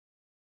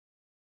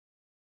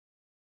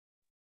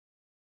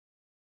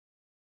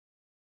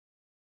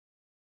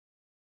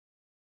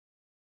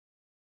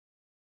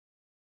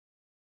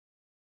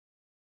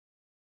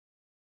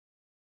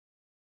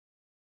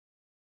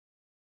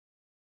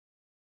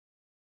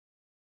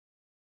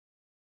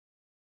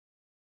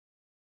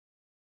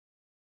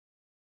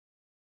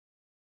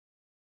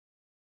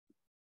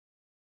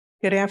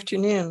Good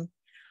afternoon.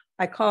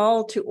 I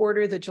call to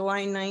order the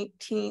July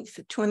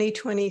 19th,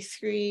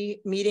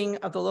 2023 meeting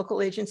of the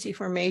Local Agency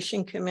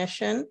Formation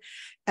Commission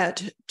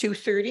at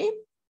 2:30.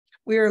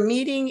 We are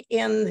meeting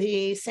in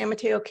the San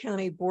Mateo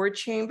County Board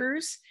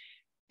Chambers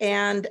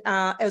and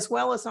as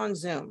well as on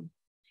Zoom.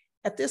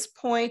 At this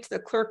point, the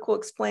clerk will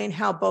explain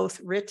how both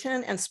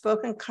written and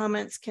spoken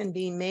comments can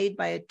be made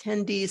by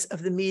attendees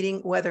of the meeting,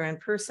 whether in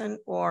person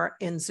or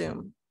in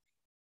Zoom.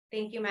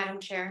 Thank you,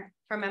 Madam Chair.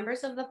 For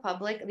members of the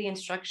public, the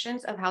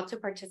instructions of how to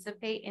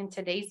participate in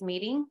today's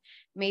meeting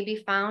may be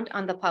found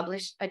on the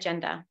published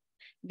agenda.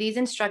 These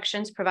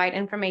instructions provide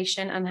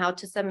information on how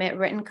to submit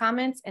written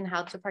comments and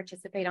how to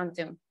participate on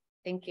Zoom.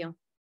 Thank you.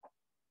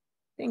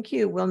 Thank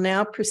you. We'll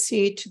now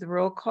proceed to the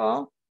roll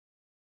call.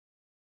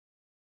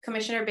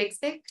 Commissioner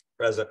Bigstick.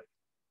 Present.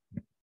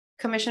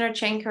 Commissioner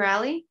Chang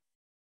Corrali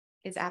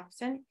is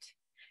absent.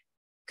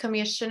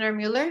 Commissioner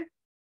Mueller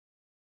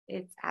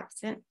is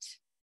absent.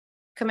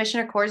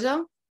 Commissioner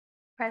Corzo.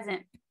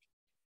 Present.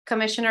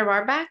 Commissioner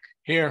Rarbach.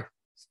 Here.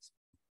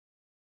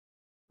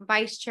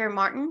 Vice Chair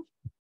Martin.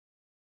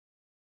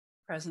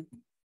 Present.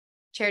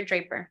 Chair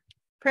Draper.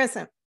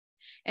 Present.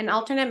 And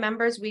alternate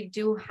members, we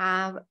do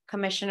have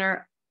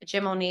Commissioner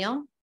Jim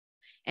O'Neill,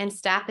 and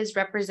staff is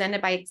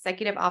represented by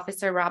Executive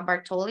Officer Rob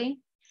Bartoli,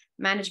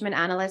 Management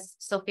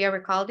Analyst Sophia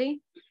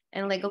Ricaldi,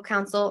 and Legal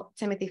Counsel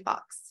Timothy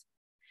Fox.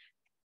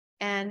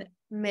 And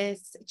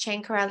Ms.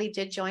 Chang Corrali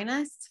did join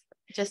us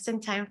just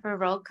in time for a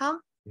roll call.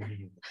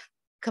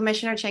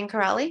 Commissioner Chang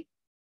Corrali.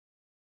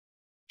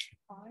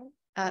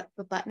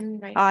 The button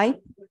right. Aye.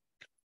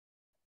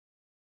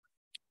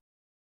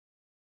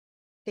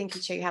 Thank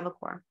you, Chair. You have a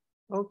quorum.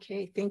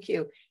 Okay, thank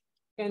you.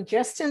 And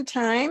just in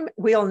time,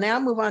 we'll now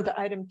move on to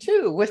item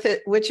 2 with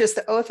it, which is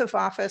the oath of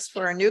office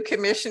for our new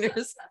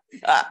commissioners.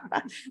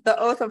 The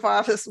oath of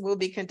office will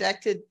be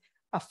conducted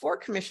for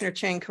Commissioner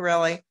Chang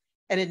Corrali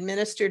and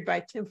administered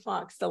by Tim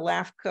Fox, the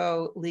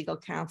LAFCo legal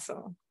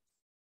counsel.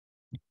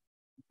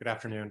 Good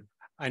afternoon.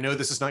 I know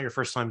this is not your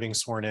first time being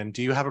sworn in.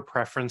 Do you have a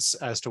preference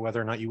as to whether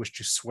or not you wish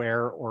to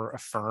swear or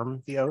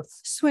affirm the oath?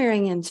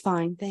 Swearing in's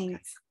fine, thanks.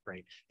 Okay,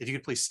 great. If you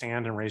could please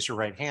stand and raise your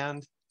right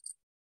hand,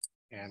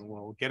 and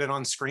we'll get it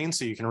on screen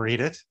so you can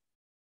read it.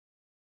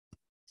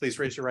 Please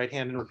raise your right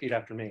hand and repeat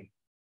after me.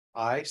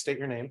 I state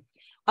your name.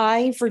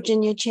 I,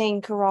 Virginia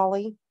Chang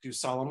Corrali, Do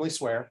solemnly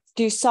swear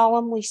do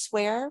solemnly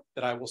swear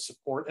that I will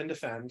support and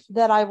defend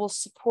that I will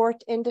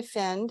support and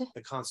defend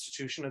the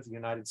Constitution of the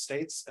United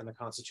States and the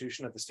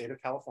Constitution of the State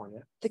of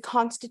California the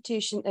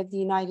Constitution of the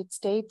United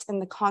States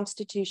and the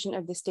Constitution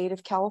of the State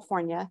of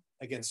California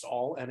against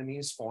all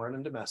enemies, foreign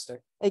and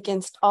domestic,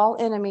 against all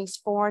enemies,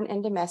 foreign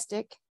and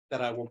domestic,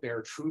 that I will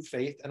bear true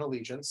faith and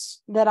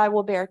allegiance that I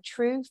will bear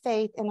true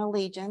faith and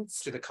allegiance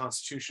to the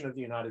Constitution of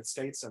the United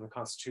States and the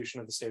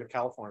Constitution of the State of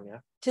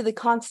California, to the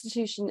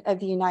Constitution of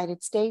the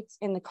United States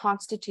and the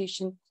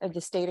Constitution of the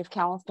State of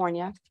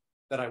California,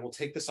 that I will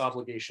take this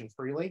obligation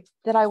freely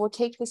that I will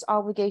take this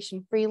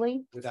obligation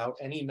freely without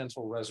any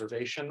mental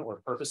reservation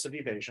or purpose of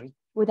evasion,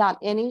 without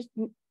any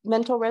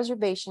mental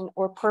reservation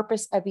or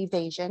purpose of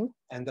evasion,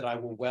 and that I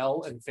will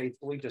well and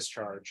faithfully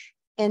discharge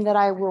and that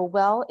I will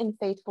well and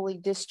faithfully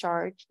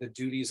discharge the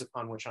duties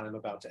upon which I am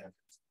about to enter.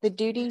 the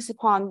duties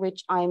upon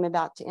which I am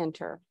about to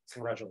enter.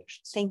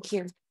 Congratulations. Thank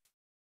you.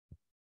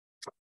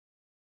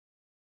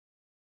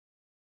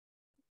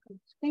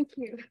 Thank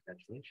you.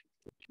 Congratulations.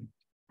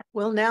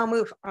 We'll now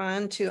move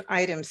on to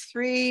item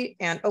 3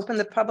 and open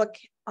the public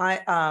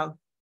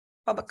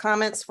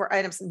comments for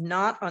items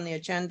not on the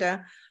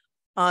agenda.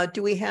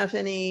 Do we have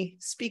any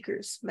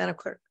speakers, Madam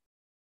Clerk?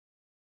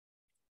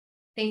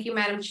 Thank you,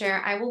 Madam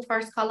Chair. I will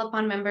first call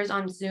upon members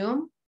on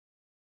Zoom,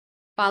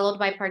 followed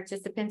by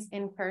participants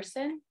in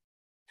person.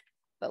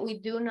 But we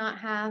do not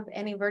have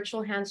any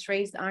virtual hands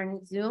raised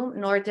on Zoom,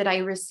 nor did I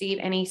receive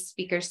any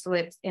speaker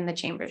slips in the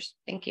chambers.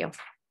 Thank you.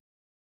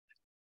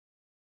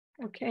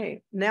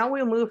 Okay, now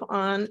we'll move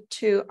on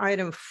to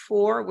item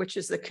 4, which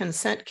is the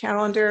consent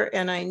calendar.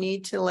 And I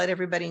need to let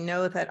everybody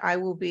know that I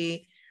will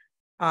be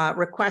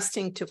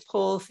requesting to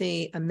pull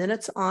the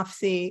minutes off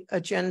the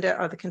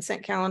agenda or the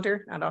consent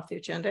calendar, not off the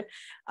agenda,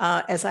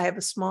 as I have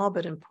a small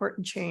but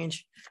important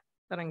change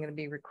that I'm going to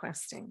be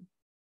requesting.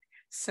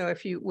 So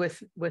if you,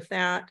 with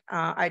that,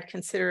 I'd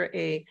consider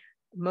a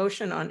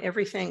motion on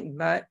everything,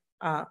 but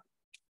I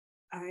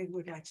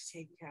would like to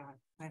take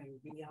item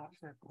B out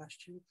for a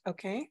question.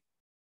 okay.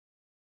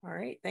 All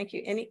right, thank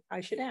you.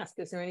 I should ask,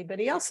 is there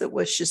anybody else that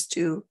wishes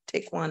to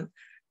take one?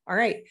 All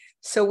right,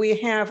 so we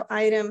have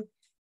item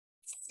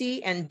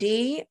C and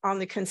D on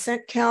the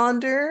consent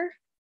calendar,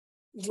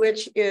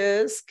 which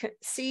is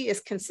C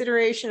is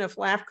consideration of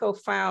LAFCo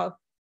file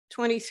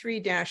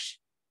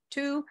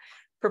 23-2,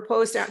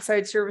 proposed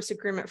outside service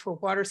agreement for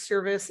water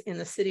service in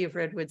the city of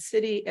Redwood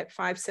City at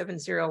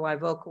 570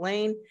 Live Oak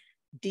Lane.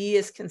 D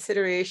is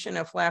consideration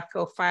of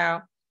LAFCo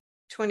file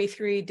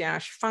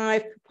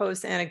 23-5,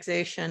 proposed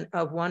annexation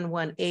of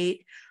 118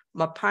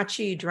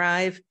 Mapache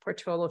Drive,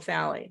 Portola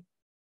Valley.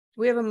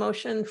 Do we have a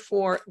motion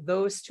for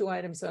those 2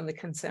 items on the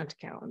consent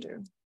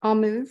calendar? I'll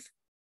move.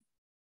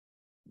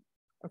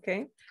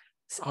 Okay,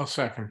 I'll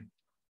second.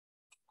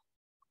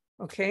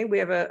 Okay, we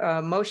have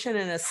a motion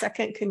and a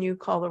second. Can you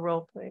call the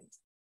roll, please?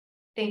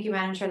 Thank you,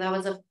 Madam Chair. That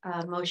was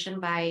a motion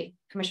by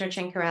Commissioner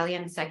Chencarelli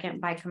and a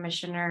second by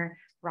Commissioner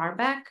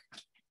Rarback.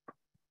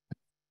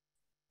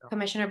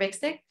 Commissioner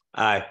Bigstick,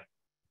 Aye.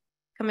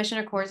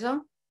 Commissioner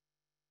Corzo,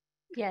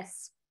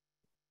 Yes.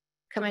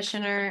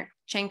 Commissioner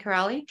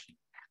Chencarelli,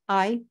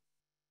 Aye.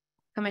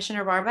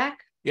 Commissioner Rarback,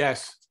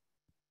 Yes.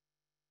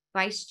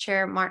 Vice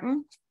Chair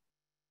Martin,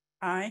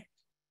 Aye.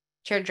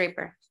 Chair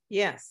Draper.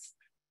 Yes.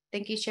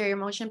 Thank you, Chair. Your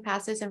motion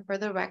passes, and for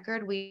the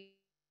record, we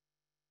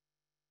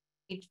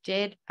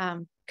did,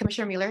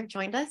 Commissioner Mueller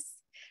joined us,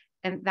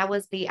 and that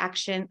was the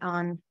action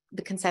on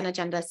the consent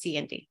agenda C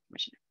and D,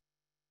 Commissioner.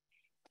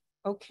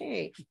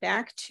 Okay,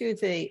 back to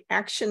the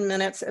action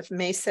minutes of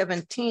May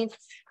 17th.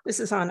 This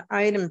is on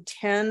item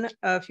 10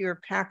 of your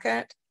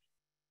packet.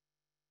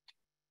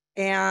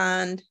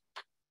 And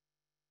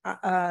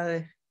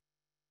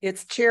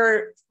it's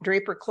Chair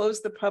Draper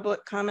closed the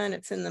public comment.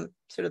 It's in the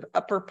sort of the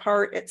upper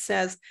part. It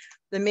says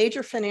the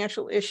major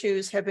financial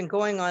issues have been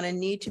going on and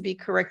need to be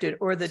corrected,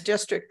 or the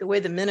district, the way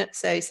the minutes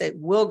say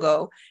will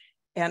go.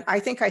 And I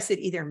think I said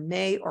either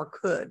may or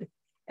could,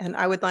 and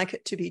I would like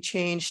it to be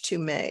changed to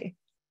may.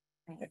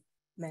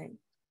 May.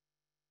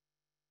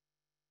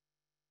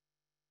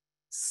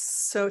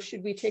 So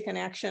should we take an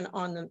action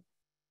on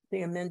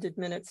the amended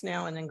minutes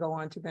now and then go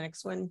on to the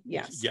next one?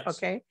 Yes. Yes.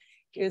 Okay.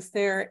 Is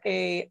there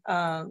a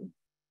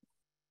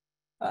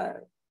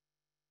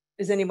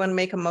does anyone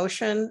make a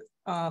motion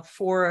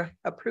for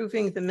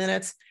approving the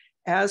minutes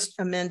as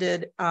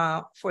amended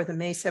for the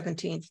May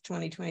 17th,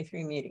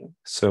 2023 meeting?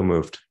 So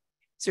moved.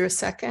 Is there a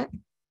second?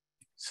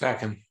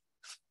 Second.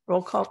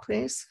 Roll call,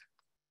 please.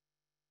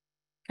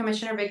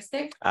 Commissioner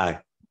Bigstick, Aye.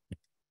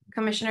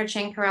 Commissioner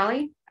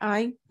Chencarelli,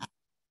 Aye.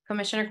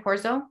 Commissioner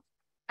Corzo,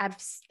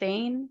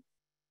 Abstain.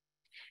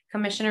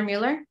 Commissioner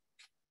Mueller,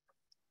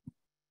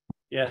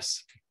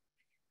 Yes.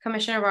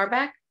 Commissioner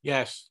Rarback,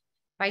 Yes.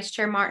 Vice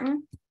Chair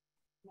Martin,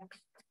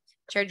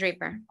 Chair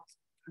Draper.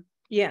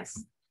 Yes.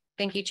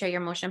 Thank you, Chair.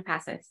 Your motion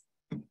passes.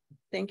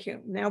 Thank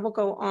you. Now we'll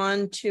go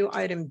on to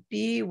item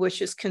B,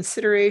 which is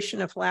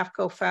consideration of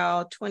LAFCO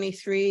file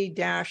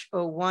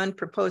 23-01,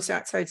 proposed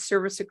outside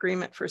service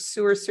agreement for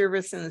sewer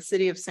service in the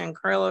city of San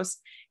Carlos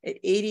at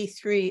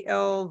 83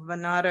 El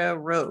Venata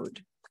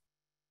Road.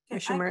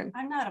 Commissioner Martin.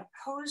 I'm not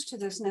opposed to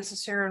this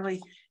necessarily.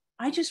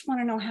 I just want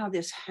to know how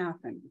this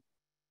happened.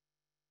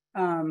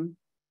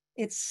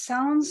 It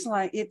sounds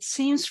like, it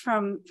seems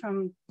from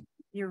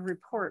your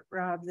report,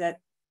 Rob, that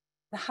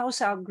the house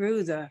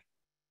outgrew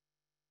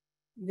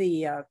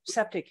the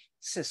septic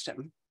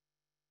system.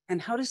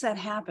 And how does that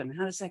happen?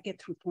 How does that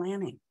get through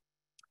planning?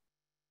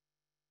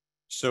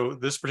 So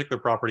this particular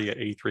property at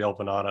 83 El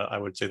Venata, I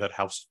would say that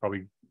house is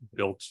probably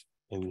built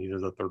in either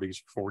the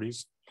 30s or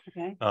 40s.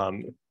 Okay.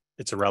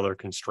 It's a rather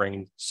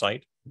constrained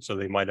site, so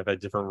they might have had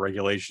different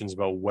regulations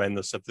about when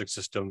the septic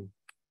system,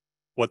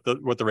 what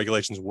the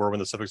regulations were when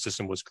the septic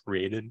system was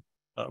created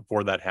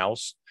for that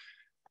house.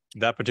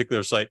 That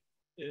particular site,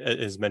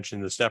 as mentioned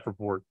in the staff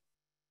report,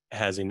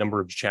 has a number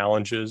of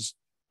challenges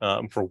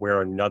for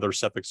where another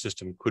septic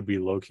system could be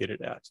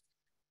located at.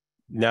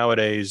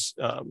 Nowadays,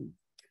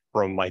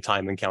 from my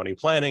time in county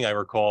planning, I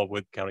recall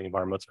with County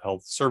Environmental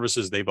Health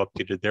Services, they've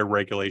updated their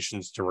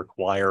regulations to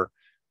require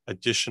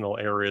additional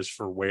areas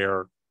for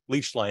where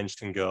leach lines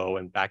can go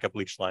and backup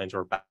leach lines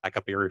or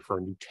backup area for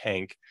a new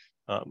tank,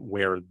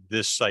 where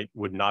this site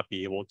would not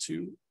be able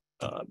to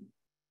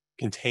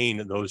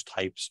contain those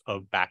types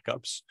of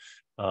backups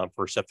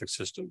for septic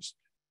systems.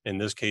 In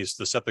this case,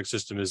 the septic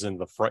system is in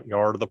the front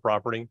yard of the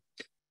property.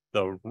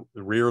 The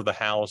rear of the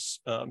house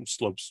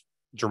slopes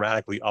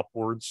dramatically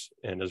upwards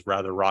and is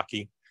rather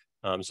rocky.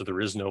 So there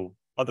is no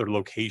other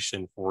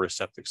location for a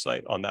septic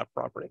site on that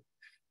property.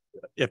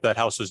 If that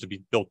house was to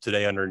be built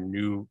today under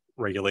new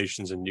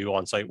regulations and new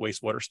on-site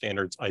wastewater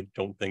standards, I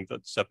don't think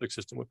that the septic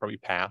system would probably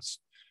pass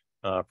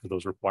for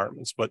those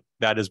requirements. But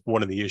that is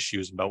one of the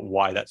issues about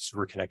why that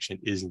sewer connection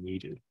is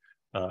needed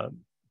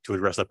to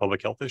address that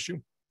public health issue.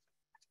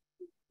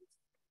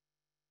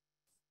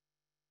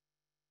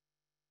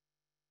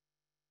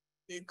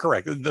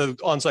 Correct. The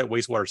on-site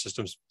wastewater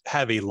systems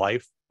have a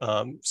life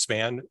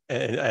span,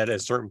 and at a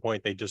certain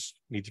point, they just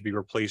need to be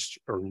replaced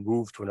or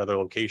moved to another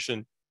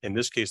location. In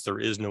this case, there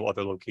is no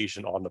other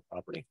location on the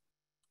property.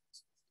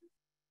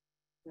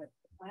 The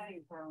planning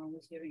department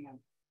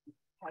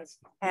was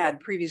had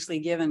previously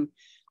given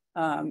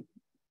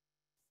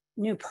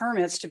new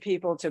permits to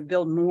people to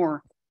build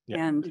more.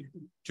 Yeah. And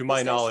to my this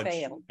has knowledge,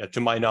 failed.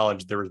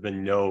 there has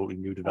been no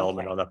new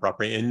development Okay. on that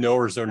property, and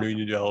nor is there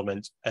new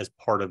development as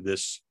part of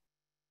this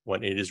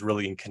when it is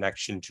really in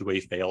connection to a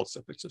failed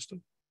septic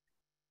system.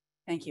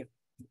 Thank you.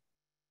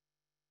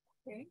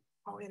 Okay,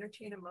 I'll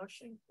entertain a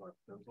motion for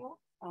approval.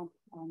 I'll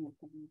make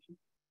the motion.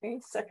 Okay,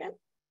 second.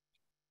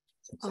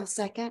 I'll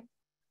second.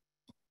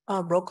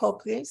 Roll call,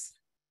 please.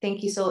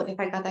 Thank you. So if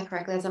I got that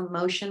correctly, there's a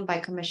motion by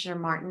Commissioner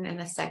Martin and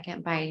a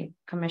second by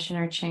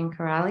Commissioner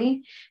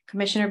Chencarelli.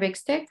 Commissioner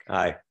Bigstick,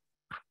 Aye.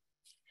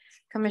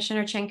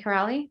 Commissioner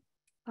Chencarelli,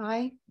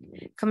 Aye.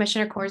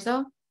 Commissioner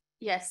Corzo,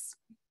 Yes.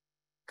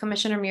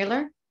 Commissioner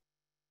Mueller,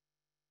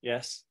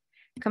 Yes.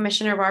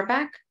 Commissioner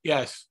Warbach,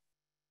 Yes.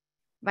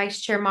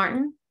 Vice Chair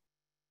Martin,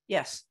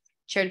 Yes.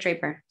 Chair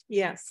Draper.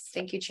 Yes.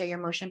 Thank you, Chair. Your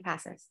motion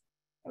passes.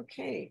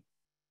 Okay.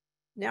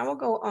 Now we'll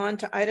go on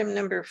to item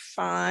number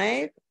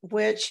 5,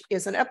 which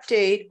is an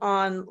update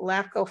on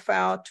LAFCO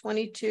file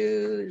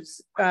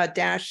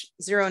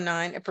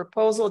 22-09, a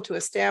proposal to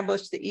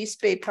establish the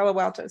East Bay Palo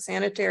Alto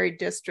Sanitary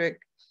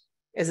District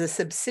as a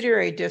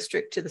subsidiary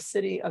district to the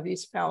city of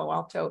East Palo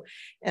Alto.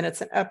 And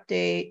it's an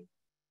update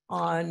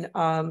on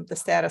the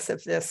status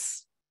of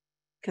this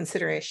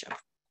consideration.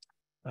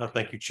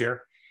 Thank you,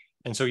 Chair.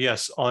 And so,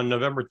 yes, on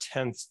November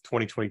 10th,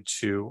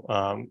 2022,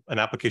 an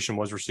application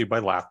was received by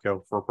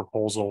LAFCo for a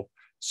proposal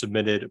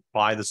submitted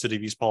by the city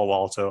of East Palo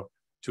Alto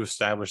to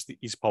establish the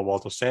East Palo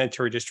Alto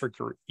Sanitary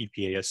District, or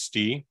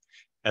EPASD,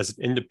 as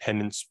an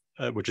independent,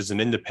 which is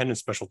an independent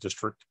special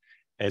district,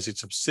 as a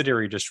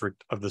subsidiary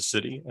district of the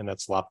city, and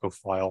that's LAFCO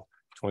file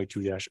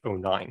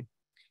 22-09.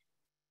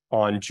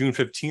 On June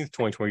 15th,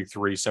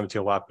 2023, San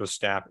Mateo LAFCO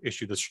staff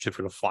issued the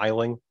certificate of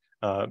filing,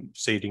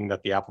 stating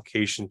that the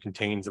application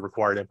contains the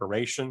required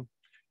information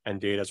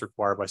and data as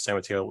required by San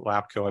Mateo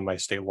LAFCO and by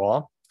state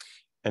law.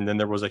 And then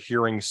there was a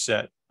hearing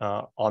set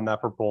on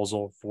that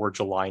proposal for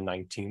July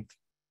 19th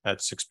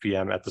at 6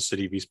 p.m. at the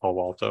city of East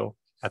Palo Alto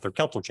at their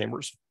council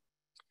chambers.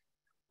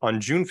 On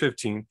June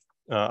 15th,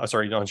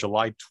 on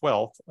July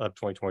 12th of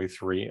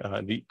 2023,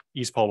 the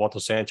East Palo Alto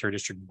Sanitary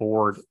District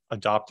Board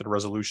adopted a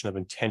resolution of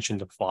intention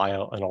to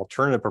file an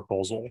alternative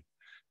proposal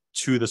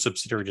to the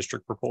subsidiary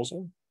district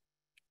proposal,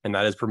 and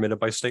that is permitted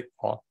by state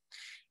law.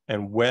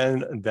 And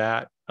when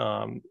that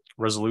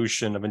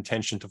resolution of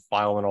intention to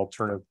file an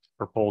alternative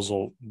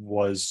proposal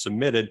was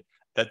submitted,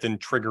 that then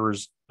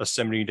triggers a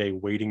 70-day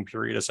waiting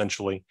period,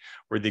 essentially,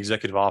 where the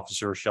executive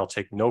officer shall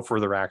take no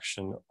further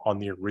action on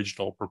the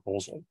original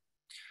proposal.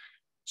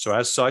 So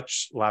as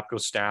such,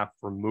 LAFCO staff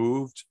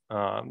removed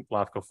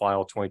LAFCO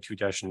file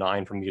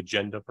 22-9 from the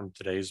agenda from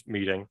today's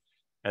meeting,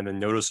 and the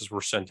notices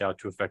were sent out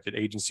to affected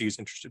agencies,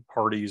 interested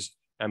parties,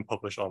 and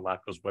published on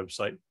LAFCO's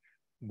website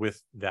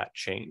with that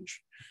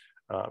change.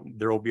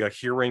 There will be a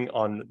hearing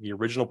on the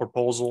original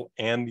proposal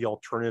and the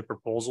alternative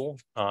proposal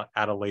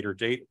at a later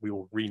date. We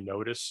will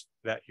renotice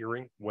that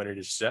hearing when it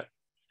is set,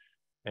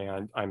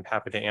 and I'm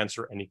happy to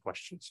answer any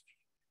questions.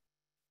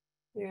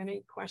 Are there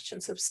any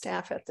questions of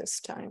staff at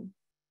this time?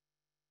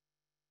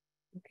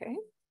 Okay,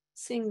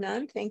 seeing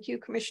none, thank you,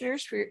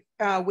 commissioners.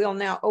 We'll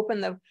now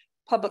open the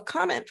public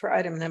comment for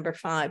item number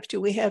 5. Do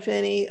we have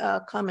any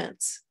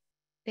comments?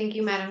 Thank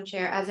you, Madam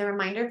Chair. As a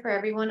reminder for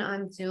everyone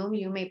on Zoom,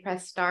 you may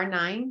press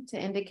 *9 to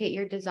indicate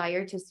your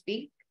desire to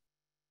speak.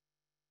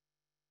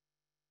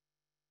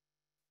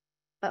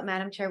 But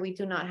Madam Chair, we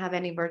do not have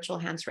any virtual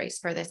hands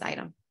raised for this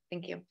item.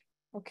 Thank you.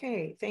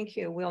 Okay, thank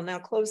you. We'll now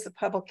close the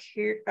public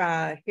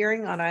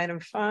hearing on item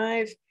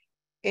 5.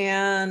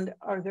 And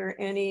are there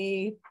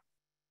any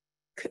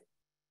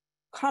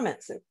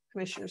comments that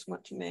commissioners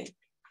want to make?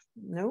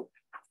 Nope.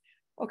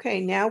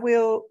 Okay, now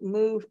we'll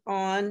move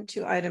on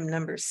to item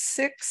number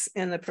 6,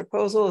 and the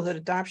proposal of the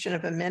adoption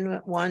of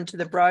Amendment 1 to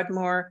the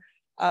Broadmoor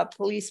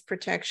Police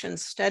Protection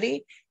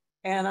Study.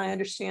 And I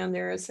understand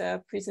there is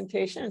a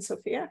presentation.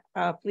 Sophia,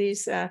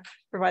 please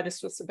provide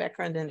us with some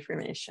background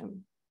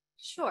information.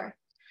 Sure.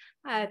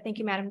 Thank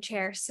you, Madam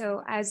Chair.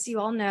 So as you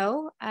all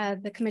know,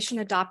 the Commission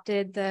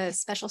adopted the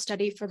special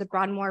study for the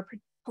Broadmoor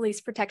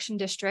Police Protection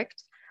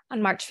District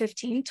on March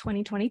 15,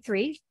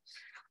 2023.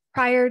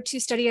 Prior to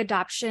study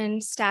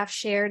adoption, staff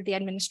shared the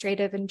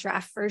administrative and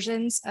draft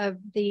versions of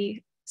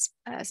the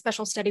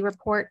special study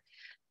report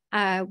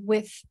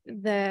with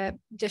the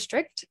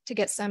district to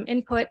get some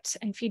input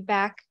and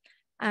feedback.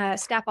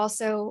 Staff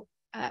also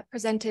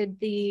presented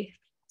the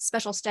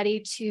special study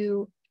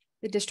to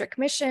the District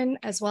Commission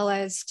as well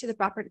as to the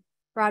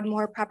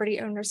Broadmoor Property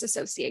Owners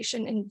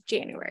Association in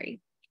January.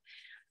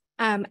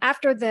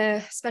 After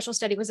the special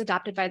study was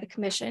adopted by the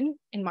Commission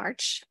in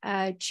March,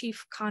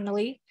 Chief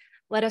Connolly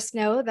let us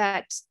know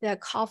that the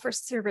call for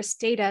service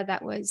data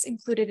that was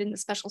included in the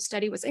special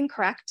study was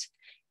incorrect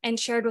and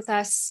shared with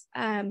us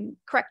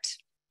correct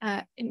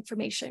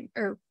information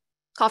or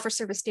call for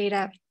service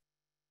data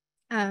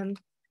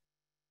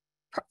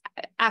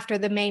after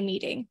the May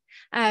meeting.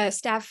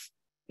 Staff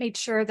made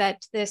sure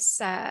that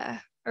this,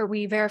 or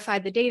we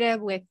verified the data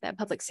with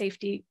public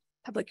safety,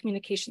 public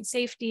communication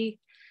safety.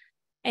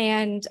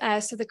 And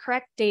so the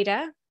correct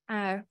data,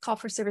 call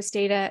for service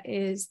data,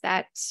 is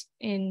that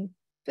in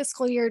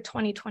fiscal year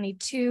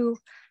 2022,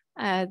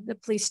 the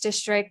police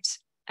district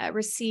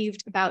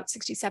received about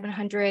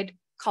 6,700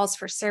 calls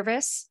for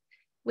service,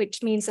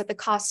 which means that the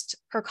cost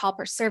per call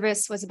per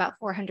service was about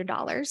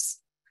 $400.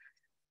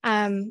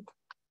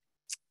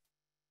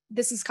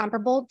 This is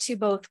comparable to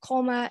both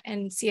Colma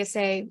and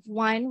CSA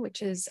 1,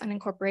 which is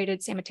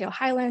unincorporated San Mateo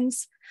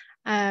Highlands.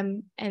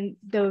 And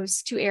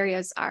those two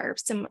areas are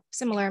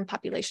similar in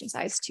population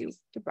size to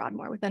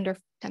Broadmoor, with under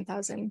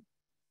 10,000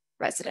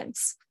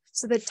 residents.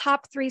 So the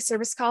top 3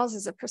 service calls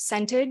as a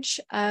percentage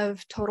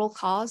of total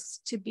calls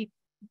to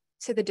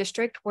the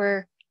district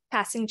were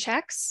passing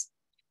checks,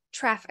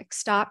 traffic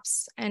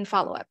stops, and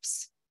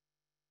follow-ups.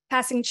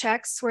 Passing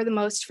checks were the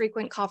most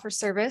frequent call for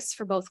service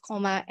for both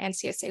Colma and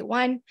CSA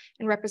 1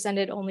 and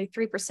represented only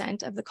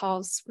 3% of the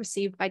calls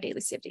received by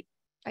Daly City.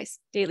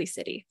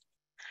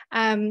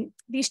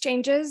 These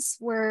changes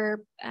were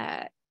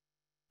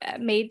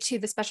made to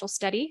the special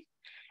study,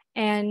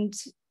 and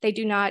they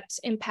do not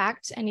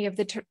impact any of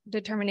the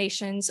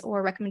determinations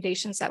or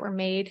recommendations that were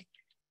made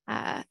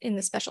in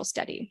the special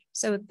study.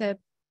 So the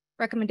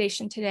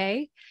recommendation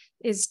today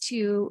is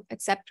to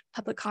accept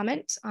public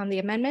comment on the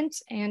amendment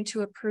and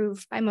to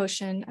approve by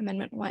motion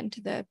Amendment 1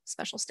 to the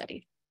special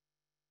study.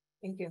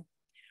 Thank you.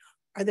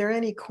 Are there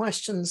any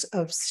questions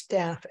of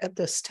staff at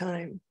this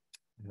time?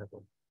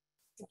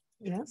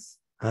 Yes.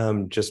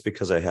 Just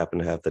because I happen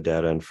to have the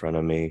data in front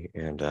of me,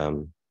 and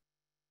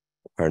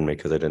pardon me,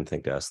 because I didn't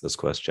think to ask this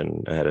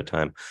question ahead of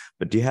time,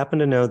 but do you happen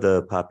to know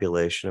the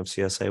population of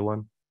CSA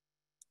 1?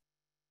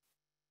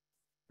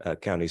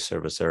 County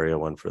Service Area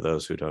 1, for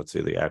those who don't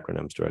see the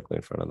acronyms directly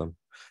in front of them.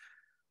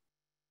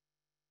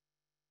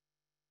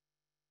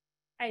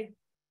 I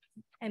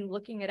am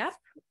looking it up,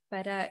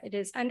 but it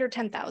is under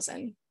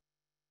 10,000.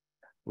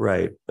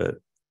 Right, but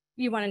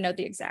You want to know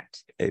the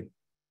exact?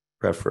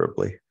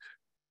 Preferably.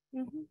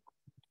 Mm-hmm.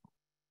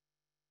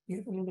 You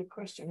have another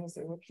question as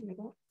they're looking it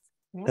up?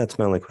 Yeah. That's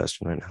my only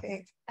question right now.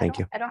 Okay. Thank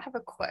you. I don't have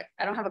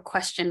a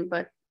question,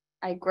 but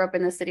I grew up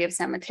in the city of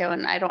San Mateo,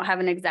 and I don't have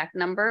an exact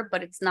number,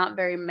 but it's not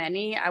very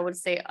many. I would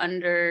say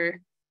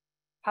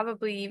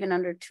probably even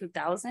under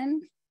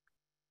 2,000.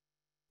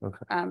 Okay.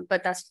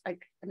 But that's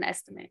like an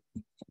estimate.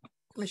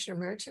 Commissioner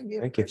Merchant, do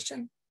you have Thank a you.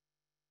 question?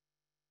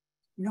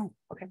 No.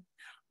 Okay.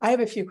 I have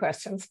a few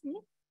questions.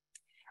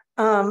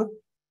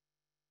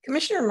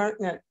 Commissioner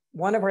Martin, at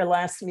one of our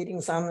last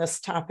meetings on this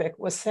topic,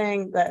 was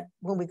saying that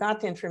when we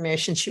got the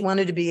information, she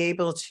wanted to be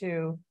able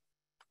to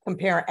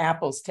compare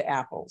apples to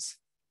apples.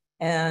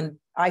 And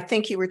I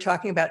think you were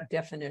talking about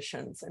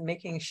definitions and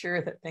making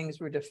sure that things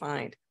were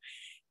defined.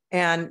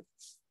 And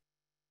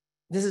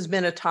this has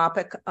been a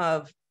topic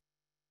of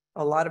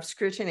a lot of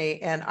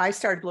scrutiny. And I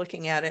started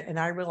looking at it and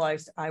I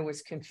realized I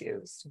was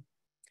confused.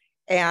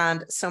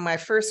 And so my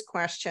first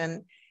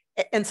question,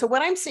 and so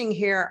what I'm seeing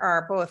here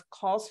are both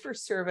calls for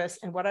service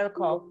and what I would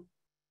call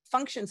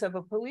functions of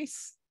a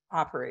police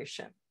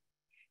operation,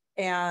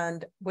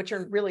 and which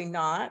are really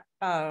not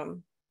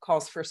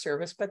calls for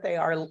service, but they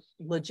are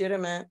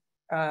legitimate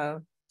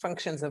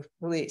functions of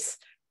police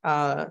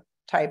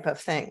type of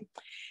thing,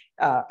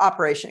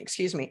 operation,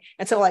 excuse me.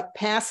 And so like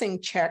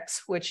passing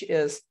checks, which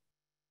is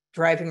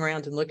driving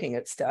around and looking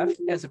at stuff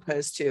as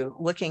opposed to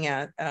looking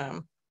at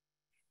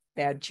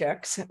bad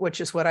checks,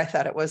 which is what I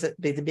thought it was at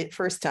the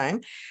first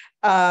time,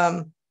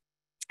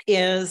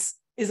 is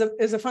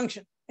a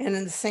function. And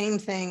then the same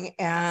thing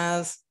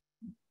as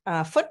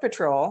foot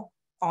patrol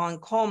on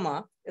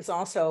Colma is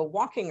also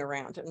walking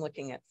around and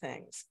looking at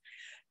things.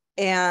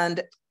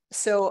 And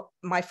so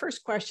my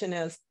first question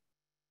is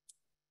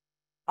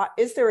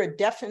there a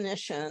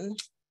definition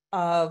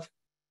of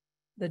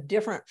the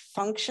different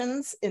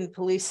functions in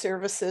police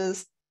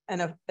services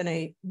and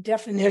a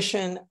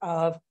definition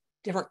of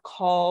different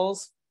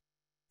calls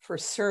for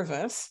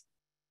service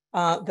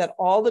that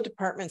all the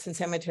departments in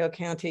San Mateo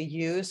County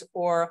use,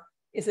 or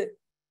is it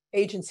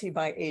agency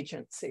by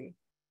agency?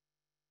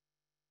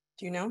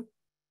 Do you know?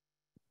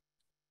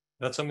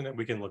 That's something that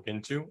we can look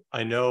into.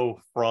 I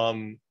know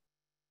from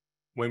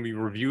when we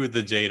reviewed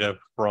the data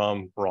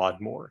from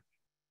Broadmoor,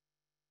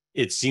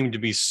 it seemed to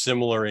be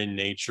similar in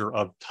nature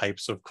of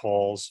types of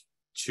calls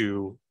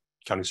to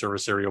County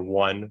Service Area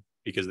 1,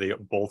 because they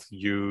both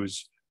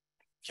use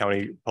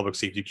county public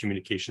safety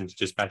communications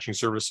dispatching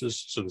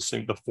services. So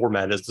the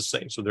format is the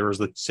same. So there is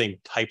the same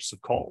types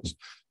of calls,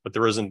 but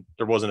there wasn't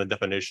a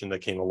definition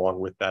that came along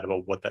with that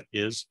about what that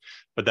is,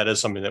 but that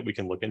is something that we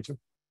can look into.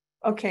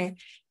 Okay.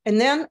 And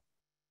then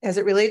as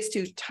it relates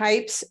to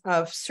types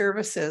of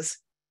services,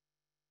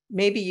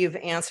 maybe you've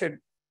answered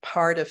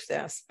part of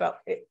this, but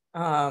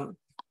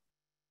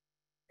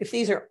if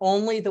these are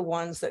only the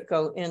ones that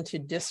go into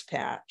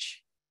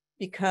dispatch,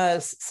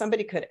 because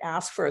somebody could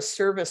ask for a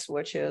service,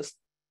 which is,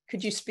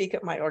 could you speak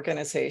at my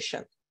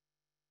organization?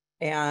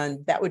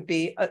 And that would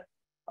be a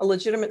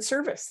legitimate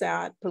service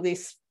that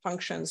police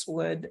functions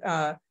would.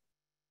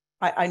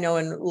 I know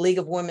in League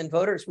of Women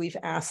Voters, we've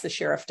asked the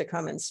sheriff to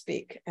come and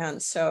speak. And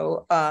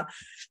so,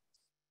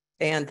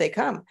 and they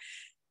come,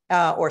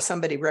 or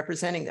somebody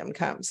representing them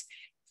comes.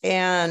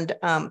 And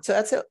so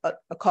that's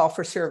a call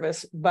for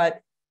service,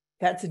 but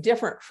that's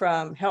different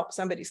from help,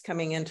 somebody's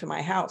coming into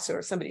my house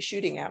or somebody's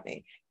shooting at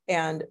me,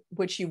 and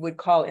which you would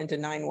call into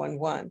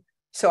 911.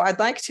 So I'd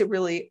like to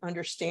really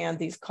understand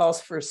these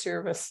calls for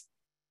service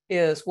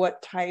is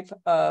what type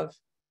of,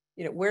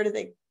 where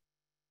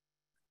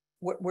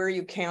are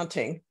you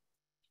counting?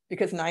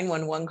 Because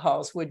 911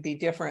 calls would be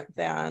different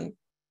than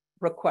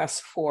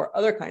requests for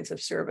other kinds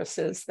of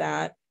services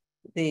that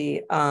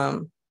that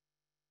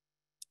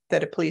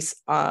a police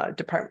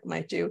department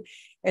might do.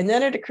 And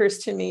then it occurs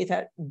to me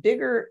that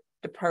bigger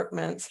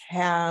departments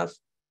have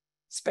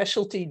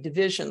specialty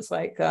divisions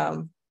like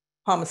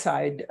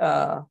homicide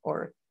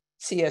or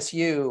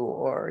CSU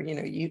or, you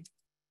know,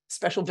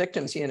 special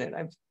victims unit.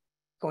 I'm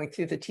going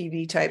through the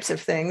TV types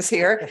of things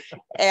here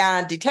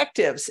and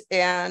detectives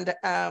and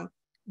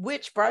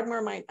which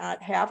Broadmoor might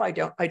not have. I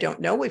don't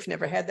know. We've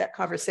never had that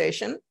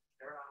conversation.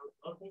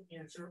 Let me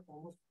answer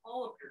almost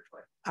all of your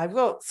questions. I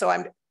will. So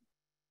I'm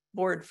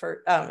board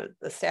for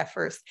the staff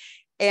first.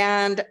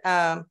 And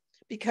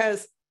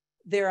because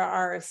there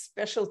are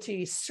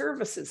specialty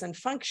services and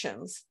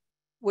functions,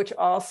 which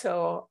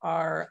also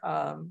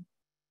are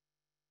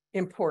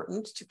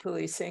important to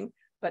policing,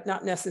 but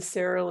not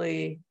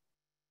necessarily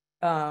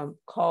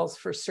calls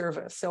for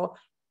service. So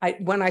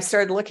when I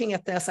started looking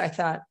at this, I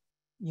thought,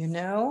 you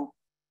know,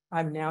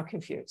 I'm now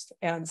confused.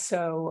 And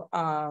so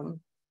I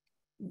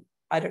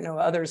don't know,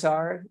 others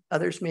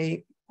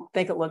may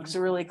think it looks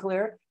really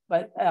clear,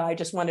 but I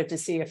just wanted to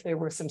see if there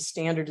were some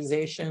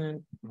standardization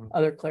and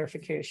other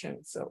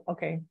clarification. So,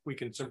 okay. We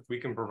can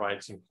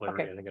provide some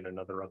clarity, Okay. I think, in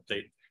another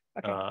update.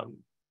 Okay.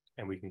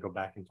 And we can go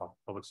back and talk to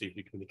public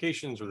safety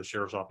communications or the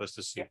sheriff's office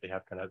to see if they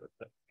have kind of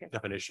a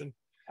definition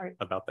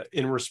about that.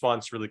 In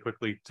response, really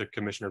quickly, to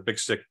Commissioner Big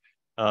Stick,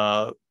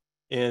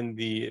 in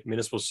the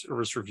municipal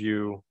service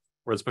review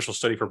or the special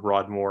study for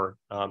Broadmoor,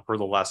 per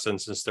the last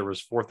census, there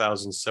was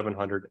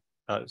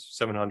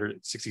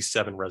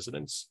 4,767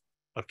 residents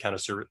of county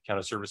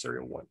service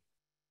area 1.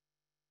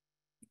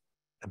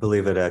 I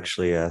believe it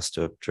actually asked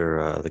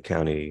after the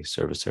county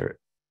service area.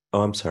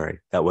 Oh, I'm sorry.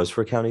 That was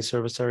for county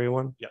service area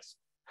 1? Yes.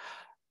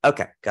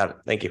 Okay, got it.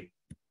 Thank you.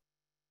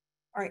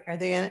 All right. Are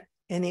there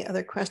any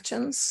other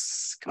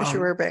questions?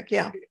 Commissioner Rurbeck,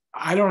 yeah.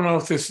 I don't know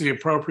if this is the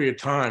appropriate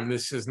time.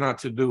 This is not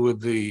to do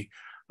with the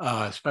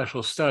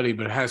special study,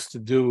 but it has to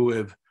do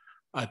with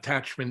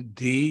attachment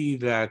D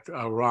that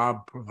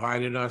Rob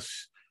provided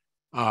us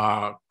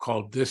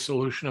called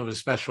dissolution of a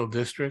special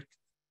district.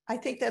 I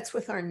think that's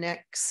with our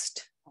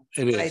next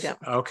It is. item.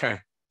 Okay.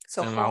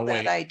 So Then hold I'll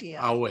that wait.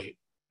 idea. I'll wait.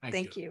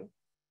 Thank you.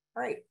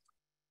 All right.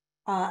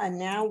 And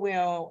now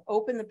we'll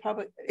open the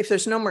public. If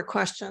there's no more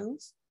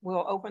questions,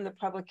 we'll open the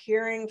public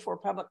hearing for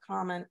public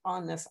comment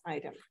on this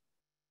item.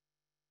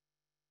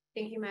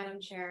 Thank you, Madam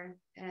Chair.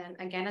 And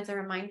again, as a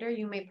reminder,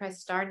 you may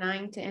press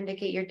 *9 to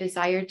indicate your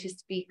desire to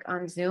speak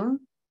on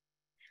Zoom.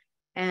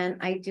 And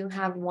I do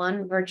have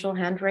one virtual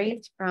hand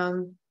raised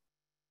from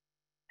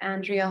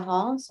Andrea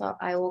Hall. So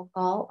I will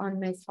call on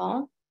Ms.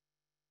 Hall.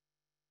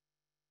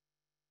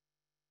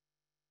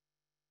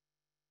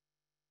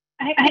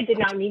 I did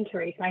not mean to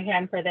raise my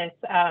hand for this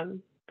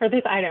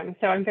item,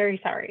 so I'm very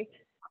sorry.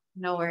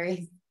 No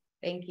worries.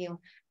 Thank you.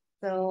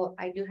 So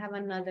I do have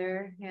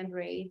another hand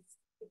raised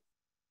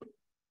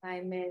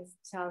by Ms.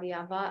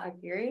 Taliava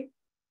Aguirre.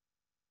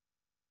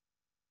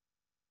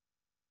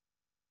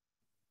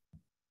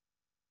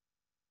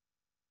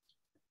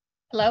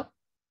 Hello.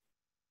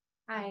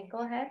 Hi, go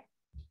ahead.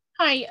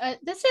 Hi,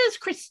 this is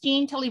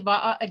Christine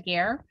Taliva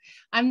Aguirre.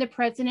 I'm the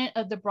president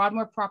of the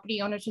Broadmoor Property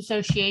Owners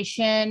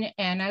Association,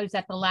 and I was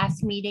at the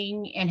last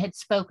meeting and had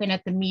spoken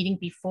at the meeting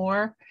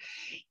before.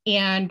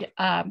 And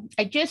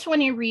I just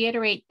want to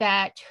reiterate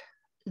that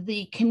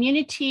the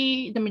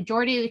community, the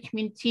majority of the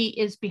community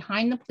is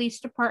behind the police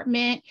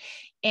department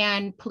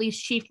and Police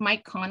Chief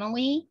Mike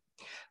Connolly.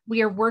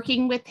 We are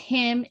working with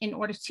him in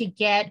order to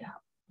get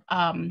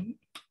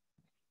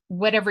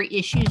whatever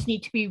issues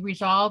need to be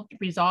resolved.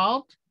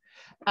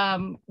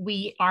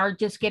 We are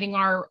just getting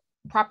our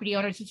Property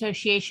Owners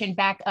Association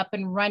back up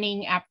and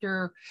running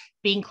after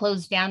being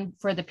closed down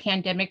for the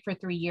pandemic for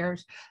 3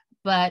 years.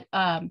 But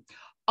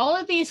all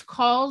of these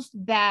calls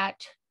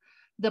that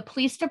the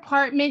police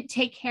department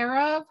take care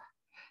of,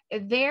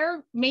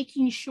 they're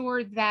making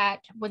sure that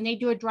when they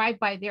do a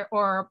drive-by there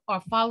or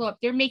follow-up,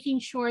 they're making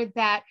sure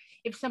that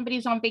if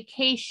somebody's on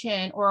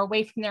vacation or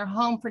away from their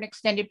home for an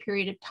extended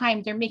period of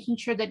time, they're making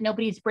sure that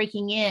nobody's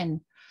breaking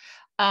in.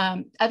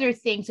 Other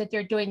things that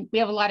they're doing, we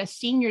have a lot of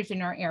seniors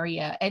in our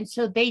area, and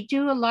so they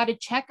do a lot of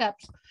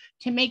checkups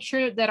to make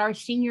sure that our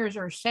seniors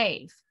are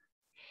safe.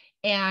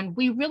 And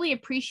we really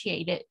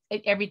appreciate it,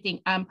 everything.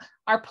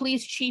 Our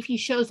police chief, he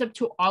shows up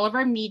to all of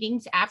our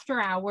meetings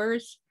after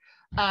hours.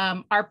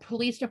 Our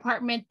police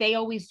department, they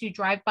always do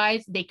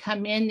drive-bys. They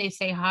come in, they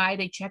say hi,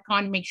 they check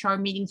on, make sure our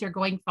meetings are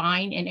going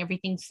fine and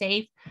everything's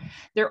safe.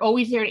 They're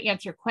always there to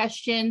answer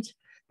questions.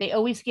 They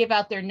always give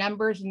out their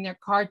numbers and their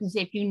cards and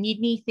say, if you need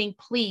anything,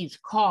 please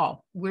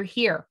call, we're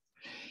here.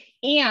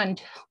 And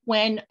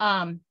when,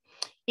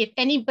 if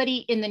anybody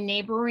in the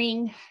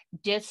neighboring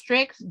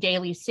districts,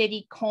 Daly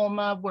City,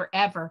 Colma,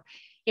 wherever,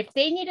 if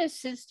they need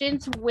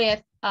assistance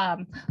with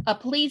a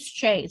police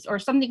chase or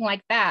something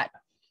like that,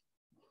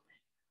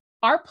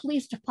 our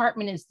police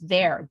department is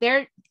there.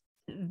 They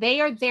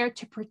are there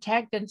to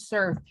protect and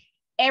serve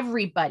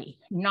everybody,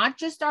 not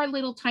just our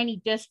little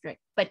tiny district,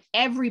 but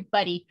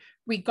everybody,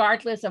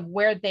 regardless of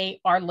where they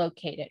are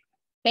located.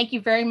 Thank you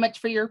very much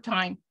for your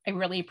time. I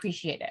really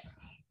appreciate it.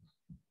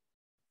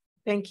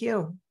 Thank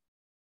you.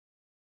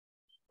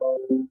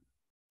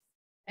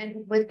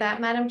 And with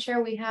that, Madam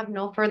Chair, we have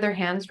no further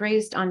hands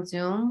raised on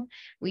Zoom.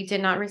 We did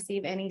not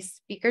receive any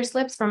speaker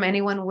slips from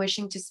anyone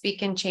wishing to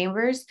speak in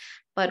chambers,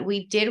 but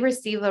we did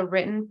receive a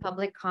written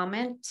public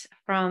comment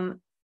from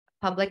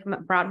public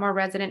Broadmoor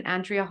resident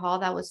Andrea Hall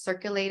that was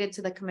circulated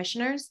to the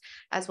commissioners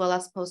as well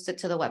as posted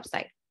to the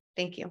website.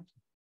 Thank you.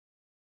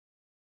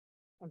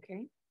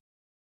 Okay.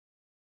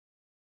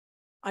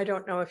 I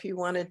don't know if you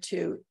wanted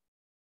to,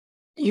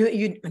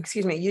 you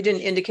excuse me, you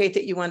didn't indicate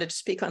that you wanted to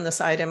speak on this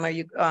item. Are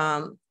you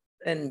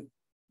and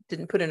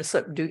didn't put in a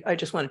slip? I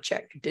just want to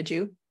check. Did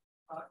you?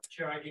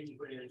 Chair, I didn't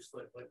put in a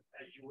slip, but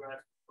as you were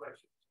asking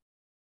questions,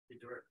 the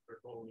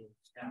director told me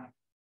staff.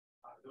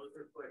 Those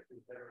are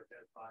questions that are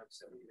identified,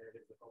 so that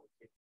is the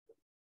public.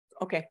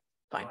 Okay,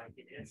 fine. I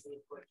can answer the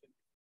question.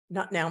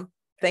 Not now.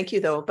 Thank you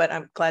though, but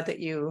I'm glad that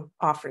you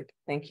offered.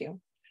 Thank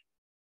you.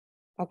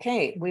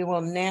 Okay, we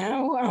will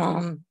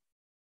now,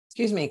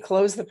 excuse me,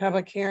 close the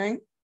public hearing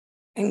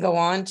and go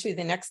on to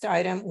the next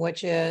item,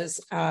 which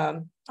is,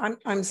 I'm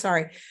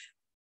sorry.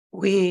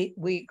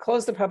 We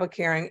closed the public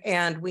hearing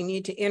and we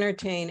need to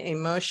entertain a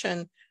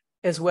motion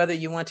as whether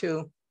you want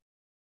to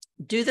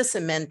do this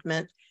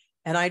amendment.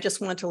 And I just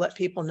want to let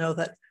people know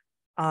that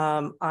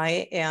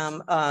I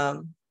am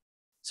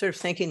sort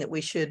of thinking that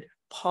we should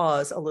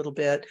pause a little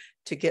bit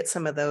to get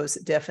some of those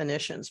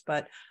definitions,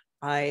 but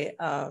I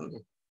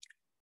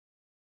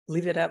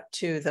leave it up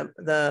to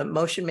the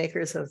motion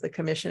makers of the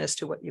commission as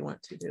to what you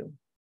want to do.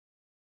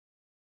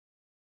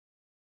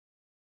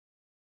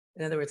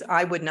 In other words,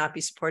 I would not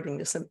be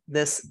supporting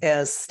this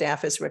as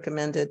staff has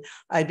recommended.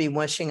 I'd be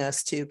wishing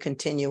us to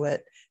continue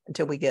it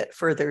until we get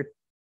further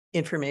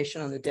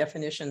information on the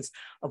definitions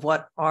of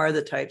what are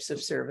the types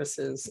of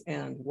services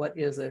and what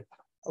is a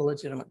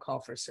legitimate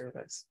call for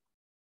service.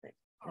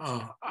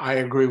 I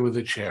agree with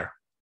the chair.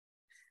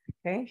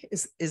 Okay,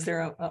 is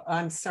there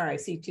I'm sorry, I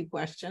see two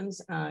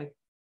questions.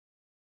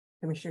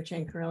 Commissioner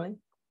Chiancarelli.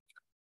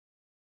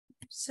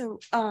 So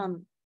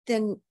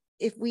then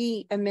if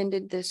we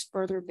amended this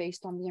further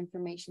based on the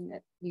information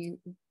that you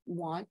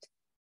want,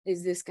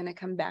 is this going to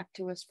come back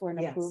to us for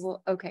an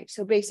approval? Okay,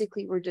 so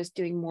basically we're just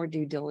doing more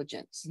due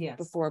diligence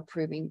before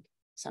approving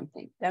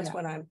something. That's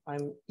what I'm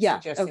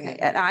suggesting. Okay,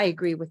 and I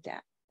agree with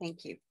that.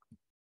 Thank you.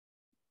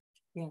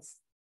 Yes.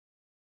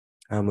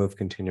 I'll move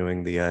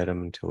continuing the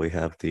item until we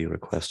have the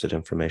requested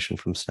information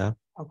from staff.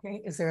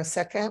 Okay, is there a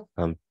second?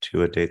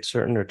 To a date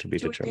certain or to be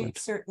To determined? a date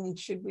certain,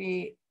 should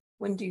we,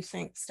 when do you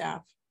think,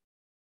 staff?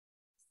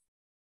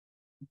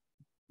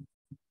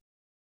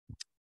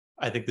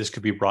 I think this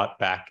could be brought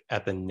back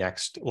at the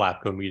next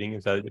LAFCo meeting.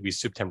 Is that it'd be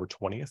September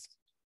 20th?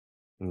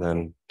 And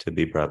then to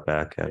be brought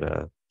back at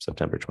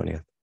September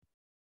 20th.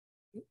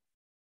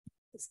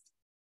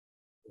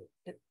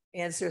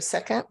 Is there a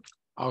second?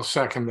 I'll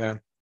second that.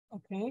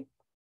 Okay.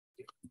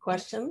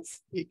 Questions?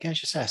 Can I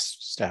just ask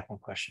staff one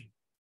question?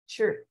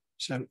 Sure.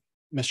 So,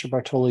 Mr.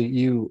 Bartoli,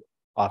 you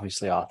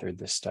obviously authored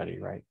this study,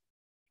 right?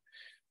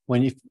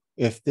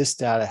 If this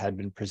data had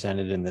been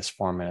presented in this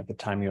format at the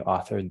time you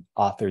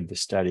authored the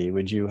study,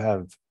 would you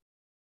have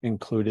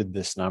included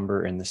this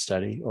number in the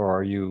study, or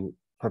are you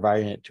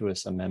providing it to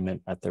us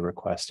amendment at the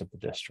request of the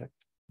district?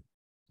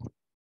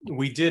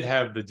 We did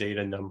have the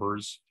data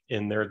numbers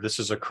in there. This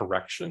is a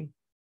correction.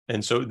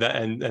 And so that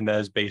and that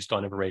is based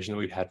on information that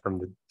we've had from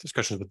the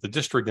discussions with the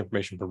district,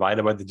 information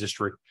provided by the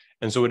district.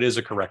 And so it is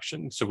a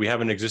correction. So we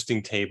have an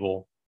existing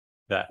table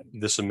that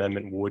this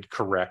amendment would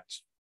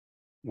correct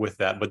with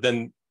that. But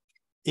then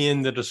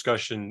in the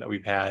discussion that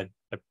we've had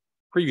at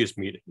previous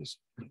meetings,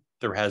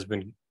 there has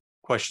been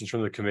questions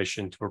from the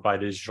commission to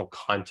provide additional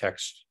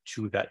context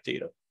to that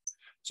data.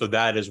 So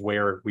that is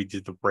where we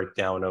did the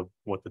breakdown of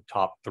what the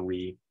top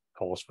 3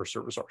 calls for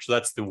service are. So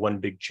that's the one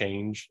big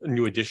change,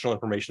 new additional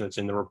information that's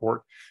in the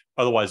report.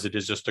 Otherwise, it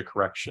is just a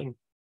correction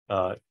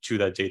to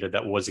that data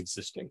that was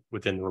existing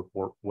within the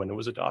report when it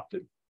was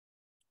adopted.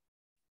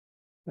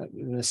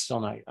 This is still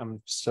not,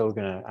 I'm still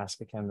going to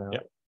ask again though.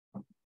 Yep.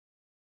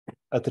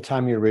 At the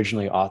time you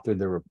originally authored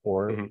the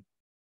report,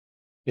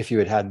 if you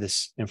had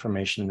this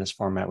information in this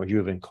format, would you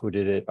have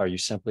included it? Are you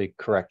simply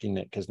correcting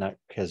it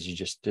because you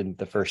just didn't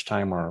the first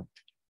time, or?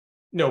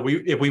 No,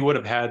 if we would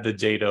have had the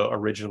data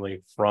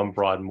originally from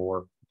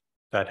Broadmoor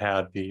that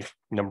had the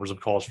numbers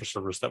of calls for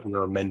service that we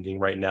are amending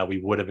right now,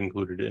 we would have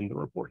included it in the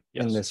report.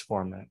 Yes. In this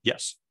format?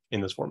 Yes, in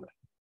this format.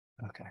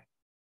 Okay.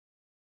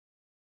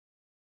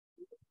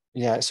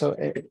 Yeah, so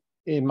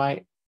it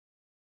might,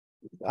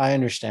 I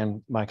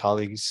understand my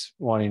colleagues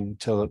wanting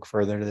to look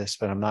further into this,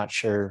 but I'm not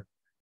sure.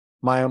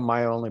 My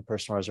only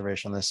personal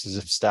reservation on this is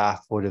if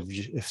staff would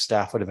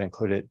have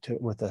included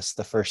it with us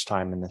the first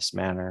time in this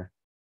manner,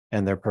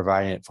 and they're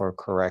providing it for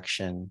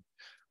correction.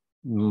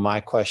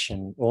 My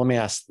question, well,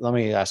 let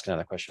me ask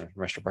another question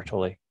from Mr.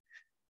 Bartoli.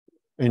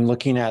 In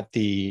looking at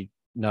the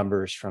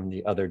numbers from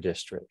the other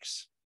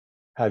districts,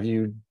 have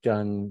you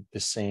done the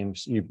same?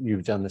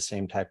 You've done the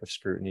same type of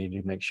scrutiny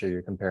to make sure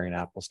you're comparing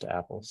apples to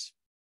apples?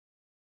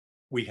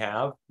 We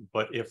have,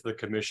 but if the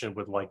commission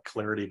would like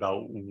clarity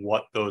about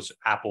what those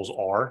apples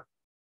are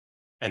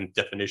and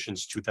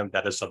definitions to them,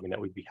 that is something that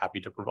we'd be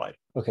happy to provide.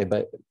 Okay,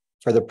 but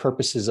for the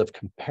purposes of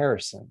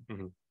comparison,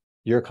 Mhm.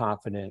 you're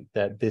confident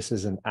that this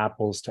is an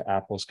apples to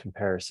apples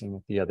comparison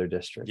with the other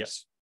districts?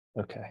 Yes.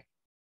 Okay.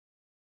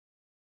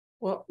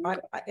 Well,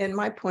 and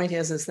my point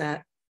is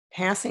that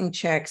passing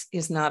checks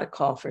is not a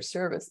call for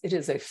service. It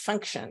is a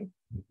function,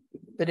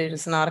 but it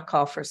is not a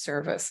call for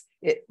service.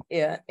 But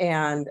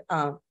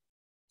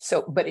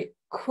it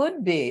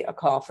could be a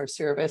call for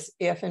service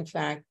if in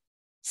fact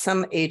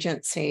some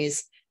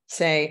agencies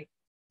say,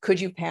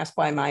 could you pass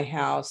by my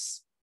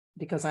house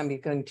because I'm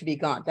going to be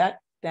gone? That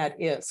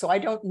is. So I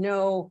don't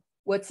know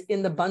what's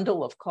in the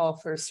bundle of call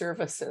for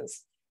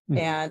services.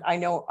 And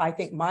I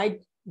think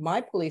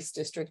my police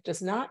district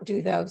does not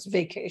do those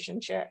vacation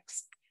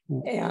checks.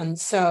 And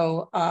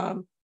so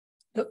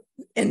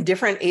and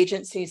different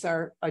agencies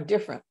are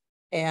different.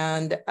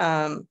 And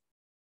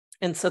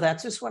so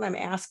that's just what I'm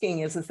asking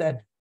is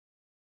that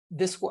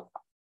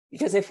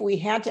because if we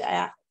had to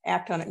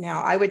act on it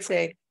now, I would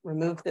say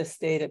remove this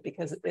data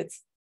because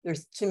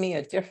there's to me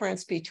a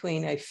difference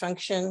between a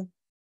function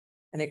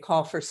and a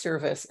call for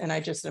service. And I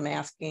just am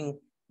asking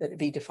that it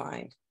be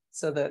defined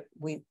so that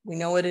we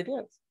know what it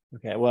is.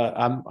 Okay, well,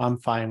 I'm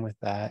fine with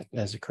that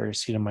as a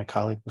courtesy to my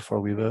colleague before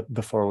we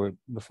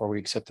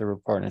accept the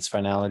report and its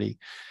finality.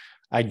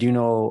 I do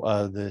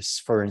know this,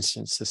 for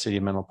instance, the City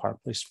of Menlo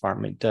Park Police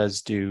Department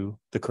does do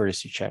the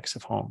courtesy checks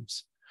of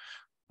homes.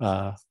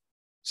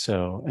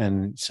 So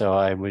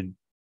I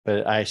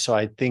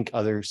think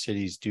other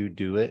cities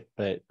do it,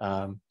 but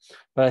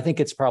I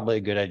think it's probably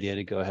a good idea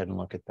to go ahead and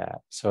look at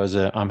that. So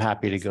I'm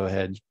happy to go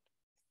ahead.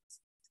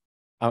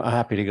 I'm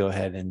happy to go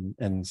ahead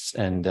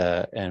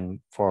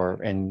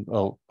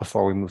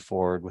before we move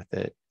forward with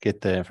it, get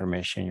the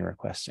information you're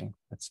requesting.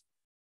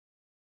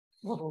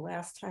 Well, the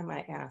last time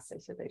I asked, they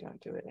said they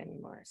don't do it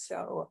anymore.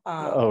 So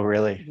oh,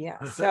 really?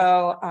 Yeah.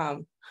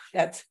 So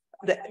that's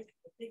the. I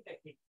think I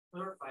can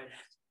clarify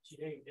that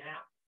today now.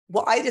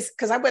 Well,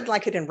 because I would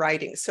like it in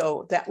writing,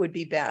 so that would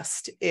be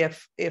best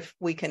if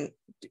we can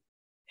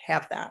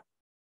have that.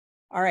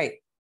 All right.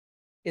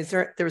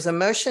 There's a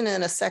motion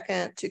and a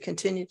second to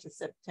continue to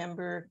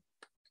September.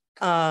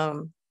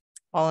 All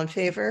in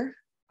favor?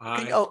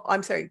 Aye. Oh,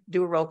 I'm sorry.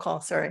 Do a roll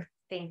call. Sorry.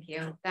 Thank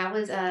you. That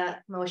was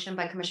a motion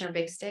by Commissioner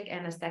Big Stick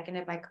and a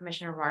seconded by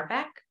Commissioner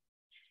Warbeck.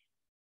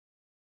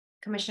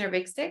 Commissioner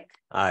Big Stick.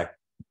 Aye.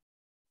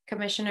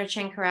 Commissioner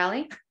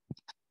Chincarelli.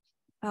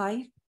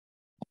 Aye.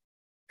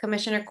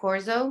 Commissioner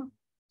Corzo.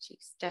 She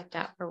stepped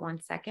out for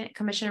 1 second.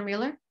 Commissioner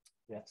Mueller.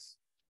 Yes.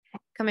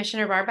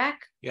 Commissioner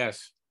Warbeck.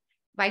 Yes.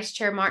 Vice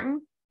Chair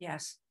Martin.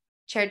 Yes.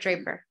 Chair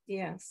Draper.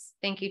 Yes.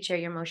 Thank you, Chair.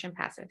 Your motion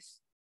passes.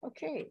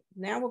 Okay,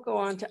 now we'll go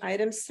on to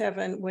item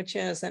 7, which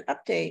is an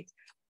update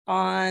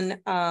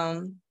on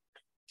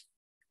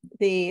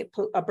the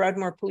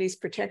Broadmoor Police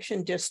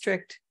Protection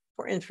District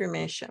for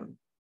information.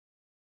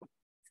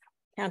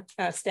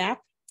 Staff?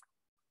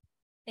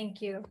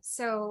 Thank you.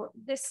 So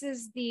this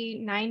is the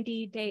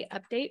 90-day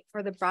update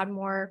for the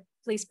Broadmoor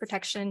Police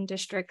Protection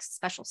District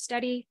special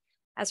study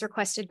as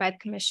requested by the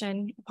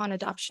Commission upon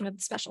adoption of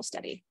the special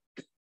study.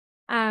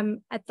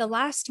 At the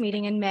last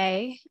meeting in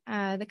May,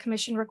 the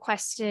Commission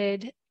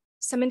requested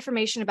some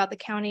information about the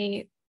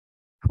county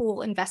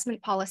pool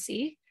investment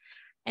policy.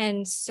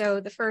 And so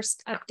the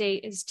first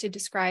update is to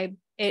describe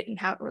it and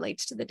how it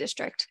relates to the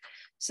district.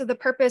 So the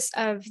purpose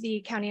of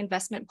the county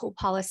investment pool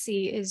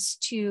policy is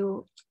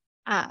to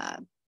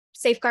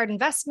safeguard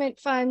investment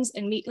funds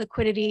and meet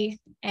liquidity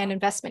and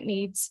investment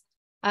needs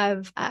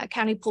of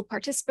county pool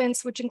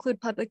participants, which include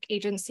public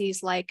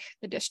agencies like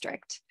the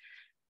district.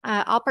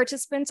 All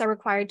participants are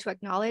required to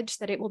acknowledge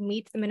that it will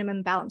meet the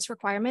minimum balance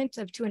requirement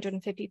of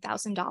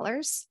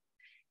 $250,000.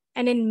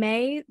 And in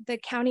May, the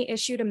county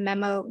issued a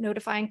memo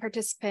notifying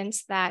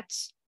participants that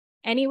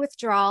any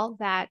withdrawal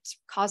that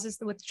causes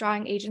the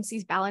withdrawing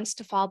agency's balance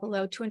to fall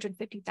below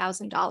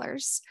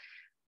 $250,000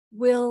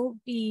 will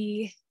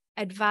be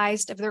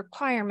advised of the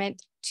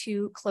requirement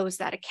to close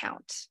that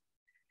account.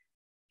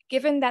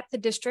 Given that the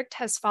district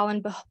has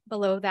fallen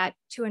below that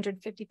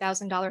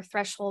 $250,000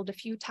 threshold a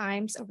few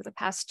times over the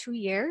past 2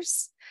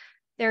 years,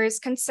 there is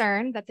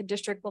concern that the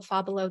district will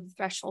fall below the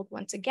threshold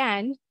once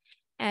again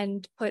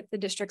and put the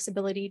district's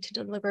ability to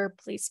deliver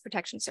police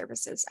protection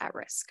services at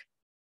risk.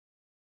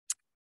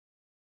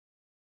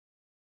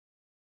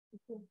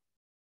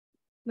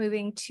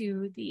 Moving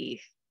to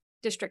the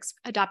district's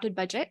adopted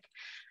budget.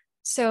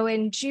 So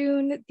in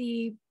June,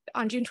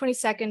 on June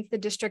 22nd, the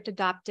district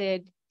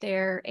adopted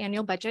their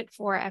annual budget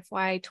for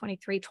FY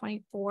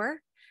 23-24.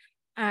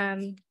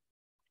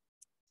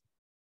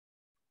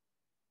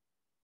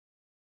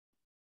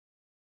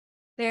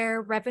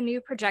 Their revenue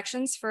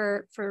projections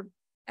for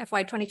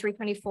FY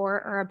 23-24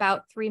 are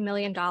about $3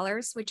 million,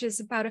 which is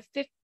about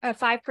a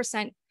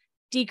 5%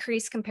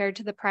 decrease compared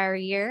to the prior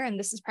year. And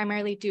this is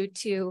primarily due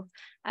to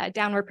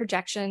downward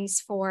projections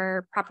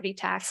for property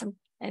tax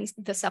and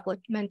the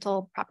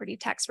supplemental property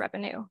tax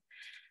revenue.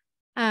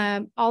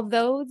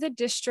 Although the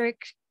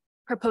district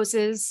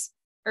proposes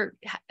or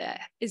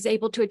is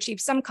able to achieve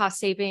some cost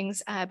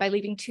savings by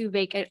leaving 2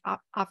 vacant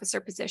officer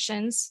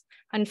positions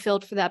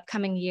unfilled for the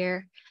upcoming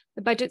year, the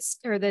The budgets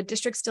or the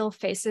district still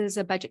faces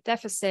a budget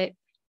deficit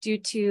due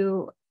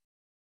to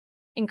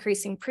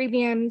increasing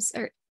premiums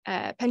or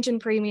pension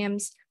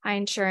premiums, high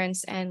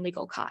insurance, and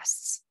legal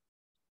costs.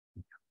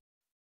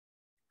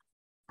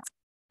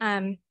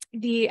 The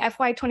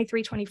FY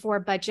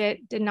 23-24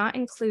 budget did not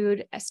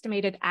include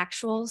estimated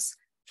actuals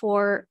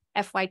for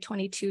FY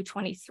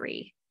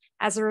 22-23.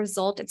 As a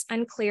result, it's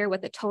unclear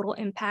what the total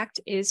impact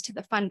is to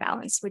the fund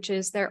balance, which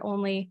is their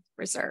only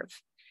reserve.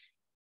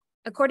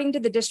 According to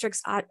the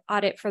district's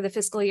audit for the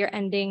fiscal year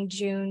ending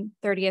June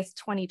 30th,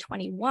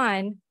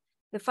 2021,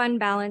 the fund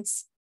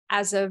balance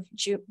as of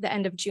the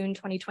end of June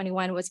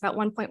 2021 was about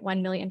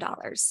 $1.1 million.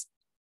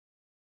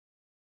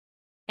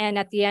 And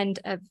at the end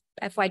of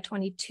FY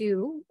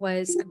 22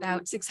 was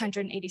about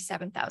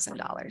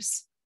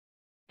 $687,000.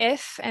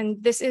 If,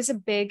 and this is a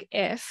big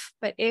if,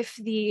 but if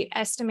the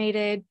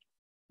estimated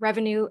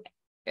revenue,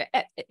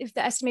 if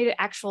the estimated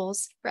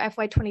actuals for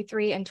FY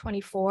 23 and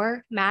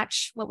 24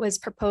 match what was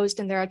proposed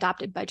in their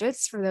adopted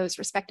budgets for those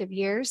respective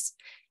years,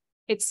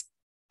 it's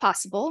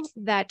possible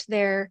that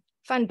their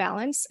fund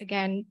balance,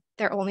 again,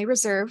 their only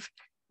reserve,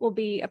 will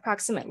be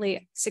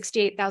approximately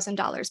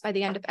 $68,000 by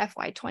the end of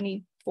FY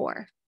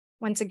 24.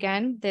 Once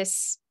again,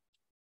 this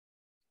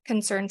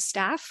concerns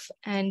staff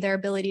and their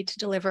ability to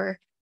deliver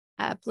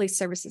police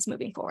services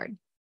moving forward.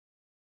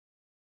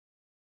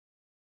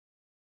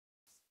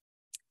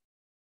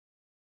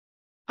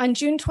 On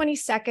June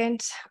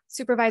 22nd,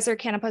 Supervisor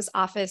Canepa's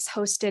office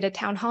hosted a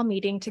town hall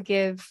meeting to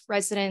give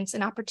residents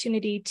an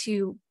opportunity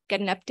to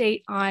get an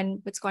update on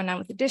what's going on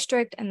with the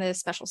district and the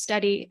special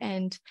study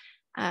and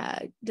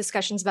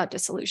discussions about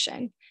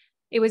dissolution.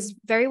 It was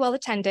very well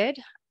attended,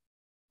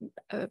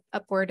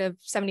 upward of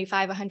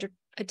 75, 100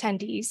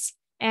 attendees,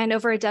 and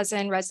over a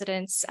dozen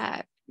residents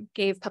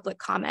gave public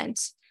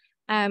comment,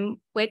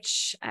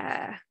 which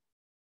kind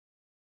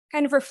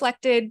of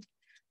reflected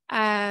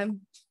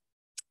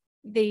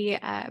the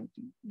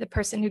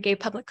person who gave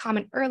public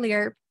comment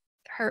earlier,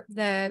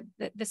 the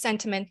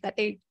sentiment that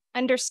they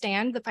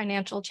understand the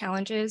financial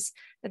challenges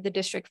that the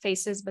district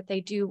faces, but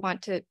they do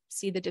want to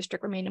see the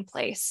district remain in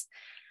place.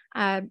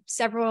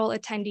 Several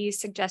attendees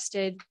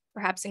suggested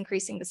perhaps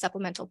increasing the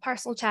supplemental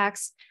parcel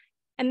tax.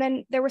 And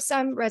then there were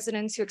some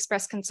residents who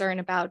expressed concern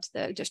about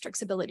the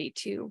district's ability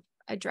to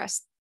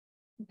address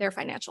their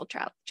financial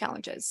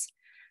challenges.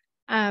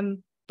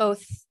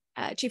 Both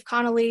Chief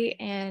Connolly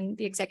and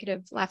the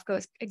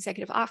LAFCo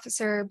executive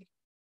officer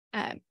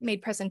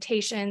made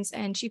presentations,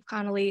 and Chief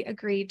Connolly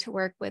agreed to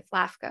work with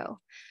LAFCo.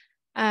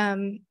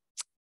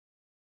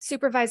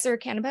 Supervisor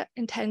Canepa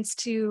intends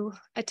to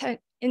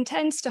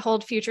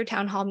hold future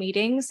town hall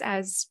meetings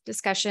as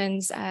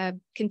discussions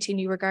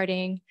continue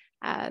regarding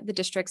the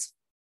district's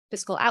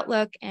fiscal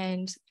outlook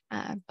and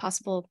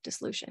possible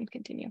dissolution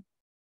continue.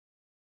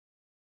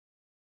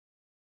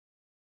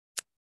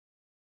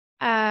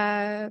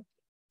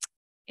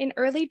 In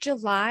early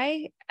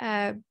July,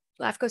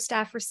 LAFCo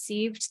staff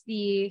received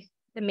the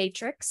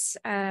matrix,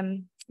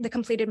 the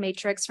completed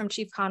matrix from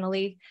Chief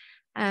Connolly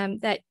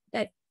that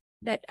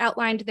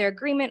outlined their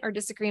agreement or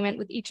disagreement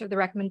with each of the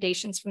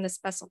recommendations from the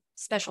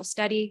special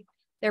study,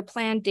 their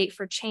planned date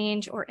for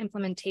change or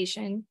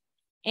implementation,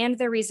 and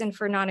their reason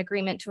for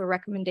non-agreement to a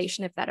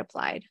recommendation if that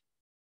applied.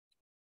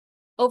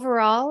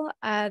 Overall,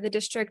 the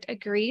district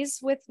agrees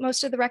with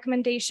most of the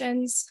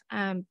recommendations,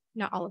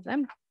 not all of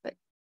them, but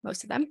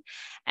most of them.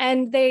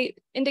 And they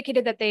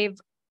indicated that they've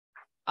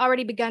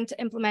already begun to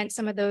implement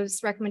some of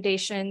those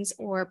recommendations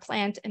or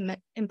plan to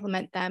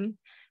implement them.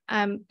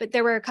 But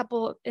there were a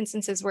couple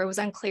instances where it was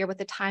unclear what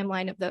the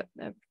timeline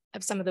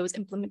of some of those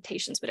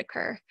implementations would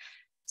occur.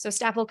 So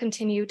staff will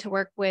continue to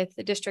work with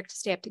the district to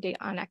stay up to date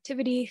on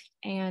activity.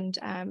 And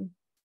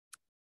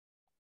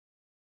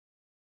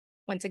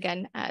once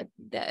again,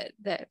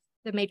 the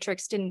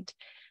matrix didn't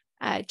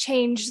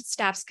change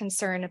staff's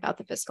concern about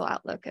the fiscal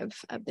outlook of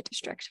the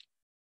district.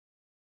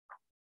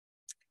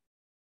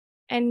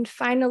 And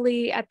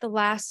finally, at the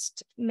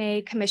last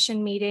May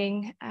commission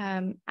meeting,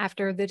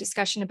 after the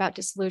discussion about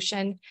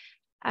dissolution,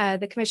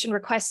 the commission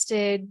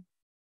requested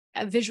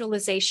a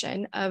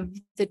visualization of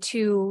the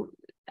two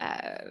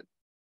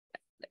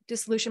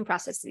dissolution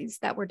processes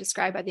that were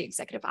described by the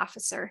executive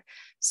officer.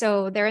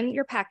 So they're in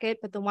your packet,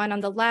 but the one on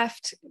the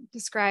left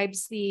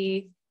describes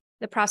the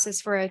process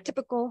for a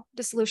typical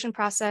dissolution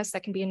process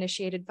that can be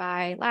initiated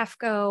by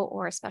LAFCo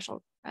or a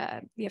special,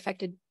 the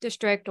affected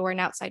district or an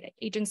outside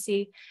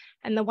agency.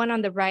 And the one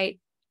on the right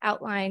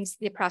outlines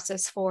the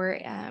process for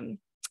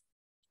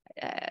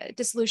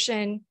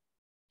dissolution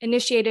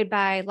initiated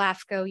by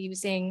LAFCo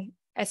using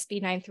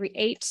SB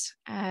 938,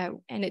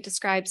 and it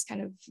describes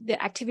kind of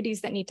the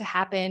activities that need to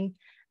happen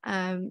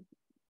and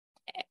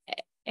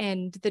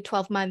the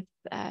 12-month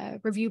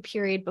review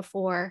period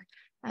before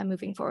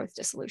moving forward with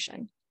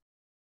dissolution.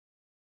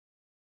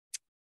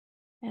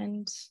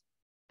 And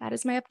that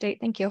is my update.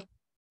 Thank you.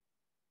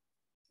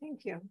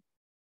 Thank you.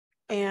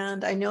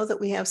 And I know that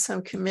we have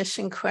some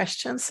commission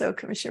questions. So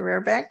Commissioner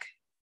Rarebeck.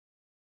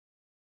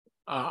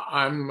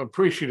 I'm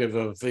appreciative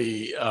of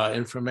the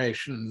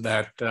information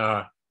that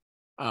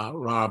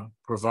Rob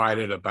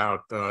provided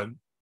about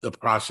the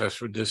process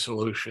for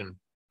dissolution.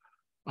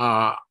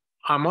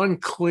 I'm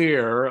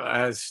unclear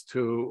as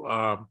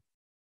to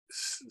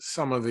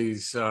some of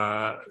these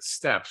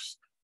steps,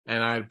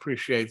 and I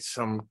appreciate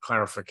some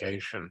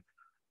clarification.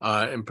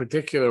 In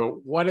particular,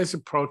 what is a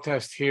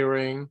protest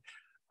hearing?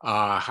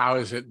 How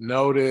is it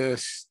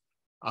noticed?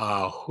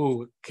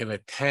 Who can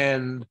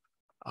attend?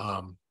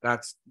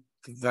 That's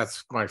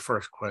my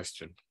first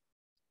question.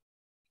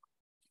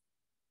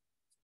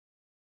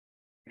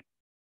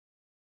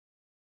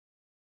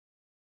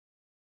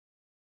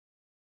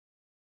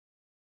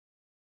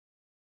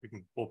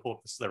 We'll pull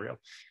up this, there we go.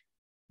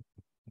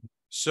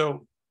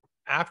 So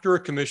after a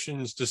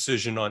commission's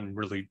decision on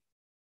really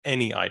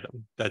any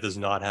item that does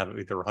not have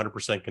either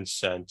 100%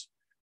 consent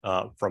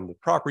from the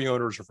property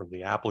owners or from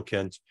the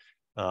applicant,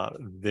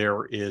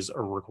 there is a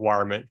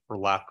requirement for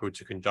LAFCo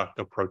to conduct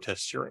a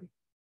protest hearing.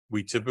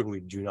 We typically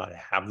do not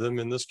have them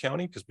in this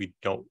county because we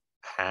don't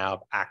have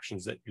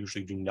actions that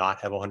usually do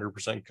not have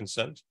 100%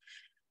 consent,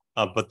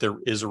 but there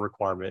is a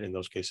requirement in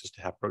those cases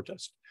to have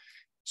protest.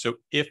 So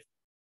if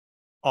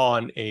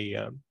on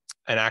an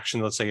action,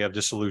 let's say of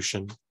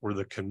dissolution, where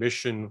the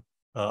commission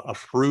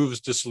approves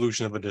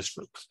dissolution of a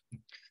district,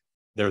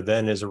 there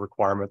then is a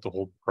requirement to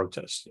hold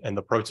protest, and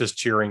the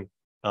protest hearing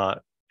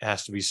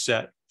has to be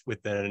set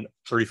within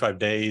 35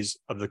 days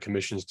of the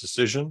commission's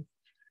decision,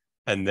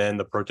 and then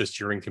the protest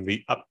hearing can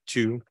be up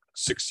to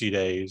 60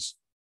 days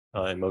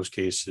in most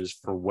cases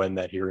for when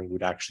that hearing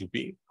would actually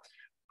be.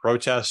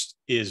 Protest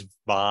is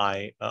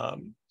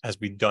has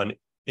been done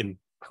in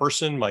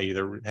person by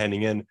either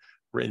handing in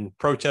written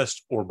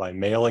protest or by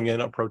mailing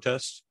in a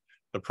protest.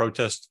 The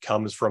protest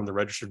comes from the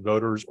registered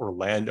voters or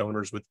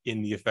landowners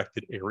within the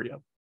affected area.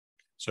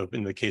 So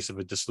in the case of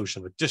a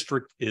dissolution of a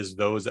district, is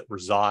those that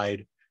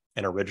reside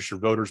and are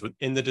registered voters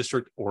within the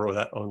district or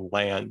that own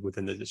land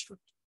within the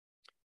district.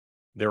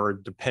 There are,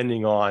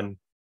 depending on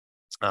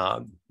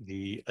a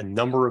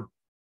number of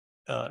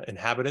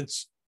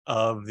inhabitants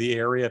of the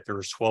area, if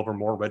there's 12 or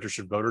more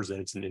registered voters, then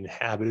it's an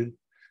inhabited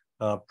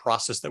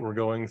process that we're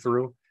going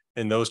through.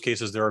 In those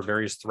cases, there are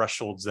various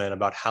thresholds then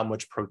about how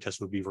much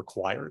protest would be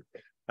required.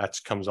 That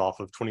comes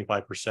off of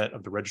 25%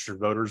 of the registered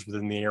voters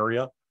within the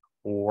area,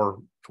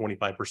 or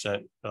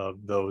 25% of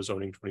those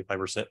owning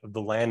 25% of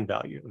the land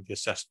value, of the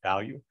assessed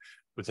value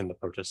within the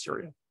protest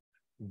area.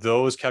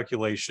 Those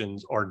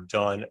calculations are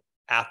done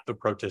at the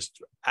protest,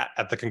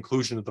 at the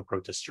conclusion of the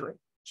protest hearing.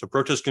 So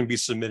protest can be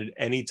submitted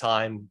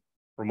anytime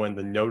from when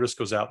the notice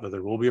goes out that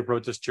there will be a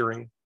protest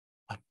hearing,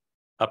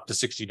 up to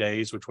 60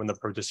 days, which when the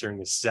protest hearing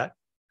is set.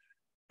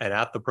 And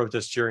at the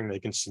protest hearing, they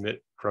can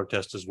submit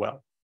protest as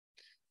well.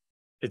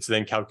 It's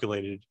then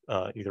calculated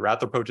either at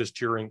the protest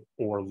hearing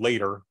or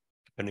later,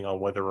 depending on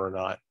whether or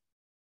not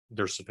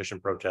there's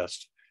sufficient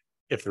protest.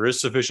 If there is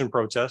sufficient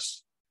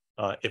protest,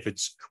 if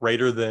it's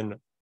greater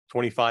than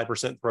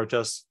 25%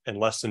 protest and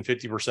less than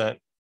 50%,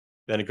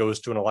 then it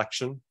goes to an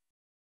election,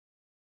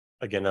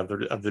 again, of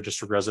the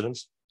district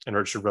residents and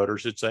registered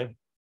voters, should say.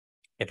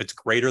 If it's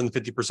greater than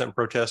 50%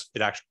 protest,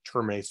 it actually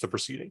terminates the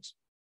proceedings.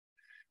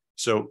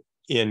 So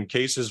in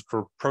cases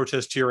for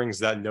protest hearings,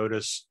 that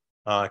notice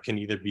can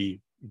either be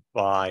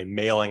by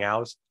mailing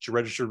out to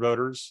registered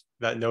voters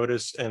that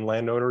notice and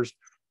landowners,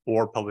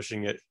 or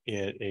publishing it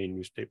in a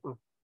newspaper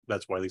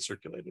that's widely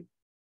circulated.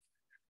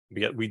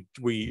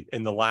 We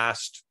in the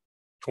last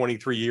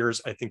 23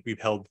 years, I think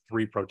we've held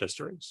 3 protest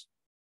hearings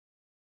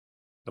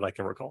that I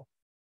can recall,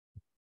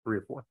 3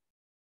 or 4.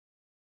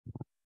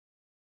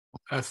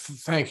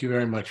 Thank you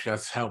very much.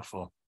 That's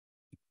helpful.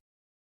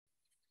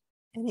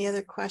 Any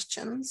other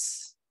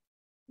questions?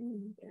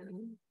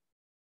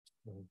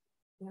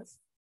 Yes,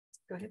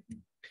 go ahead.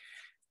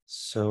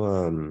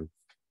 So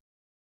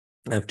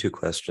I have 2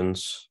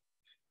 questions,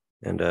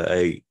 and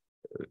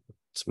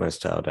it's my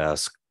style to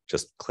ask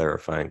just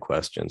clarifying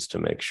questions to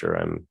make sure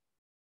I'm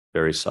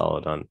very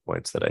solid on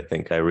points that I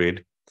think I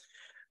read.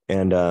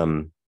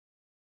 And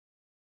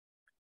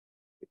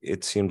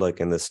it seemed like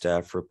in the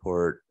staff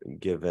report,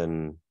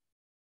 given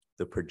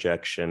the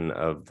projection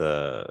of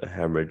the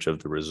hemorrhage of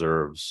the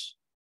reserves,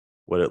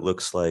 what it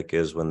looks like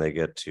is when they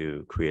get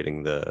to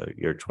creating the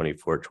year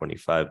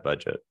 24-25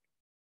 budget,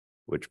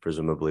 which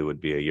presumably would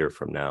be a year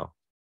from now,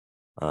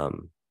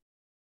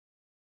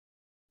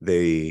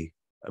 they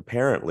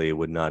apparently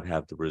would not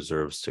have the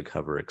reserves to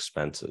cover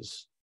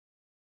expenses.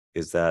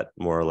 Is that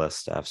more or less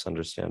staff's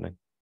understanding?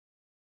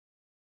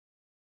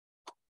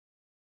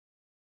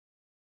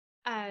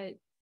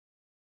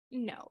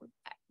 No.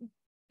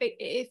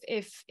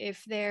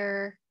 If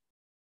their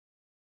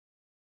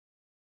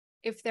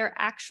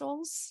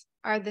actuals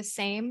are the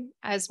same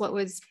as what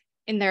was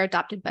in their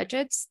adopted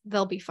budgets,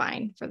 they'll be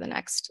fine for the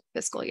next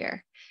fiscal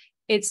year.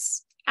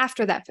 It's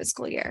after that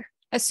fiscal year,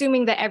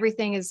 assuming that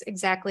everything is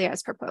exactly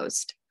as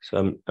proposed.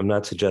 So I'm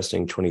not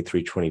suggesting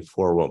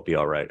 23-24 won't be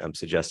all right. I'm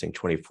suggesting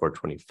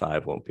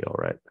 24-25 won't be all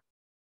right.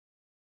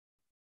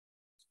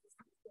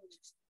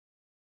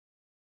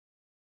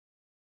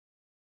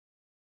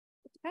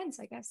 Depends,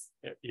 I guess.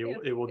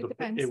 It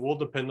will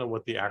depend on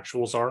what the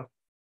actuals are,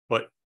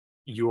 but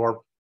you are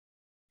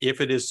if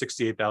it is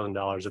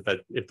 $68,000,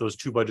 if those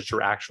two budgets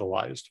are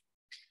actualized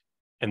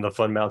and the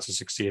fund balance is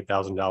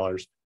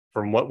 $68,000,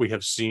 from what we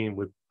have seen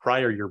with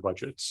prior year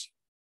budgets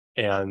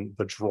and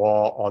the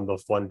draw on the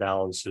fund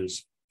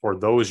balances for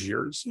those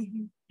years,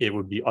 it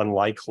would be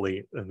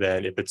unlikely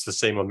then if it's the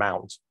same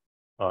amount,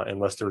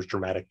 unless there's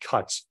dramatic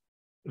cuts,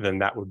 then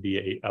that would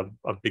be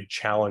a big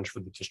challenge for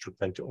the district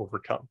then to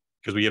overcome.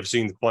 Because we have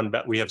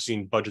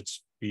seen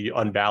budgets be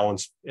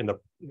unbalanced in the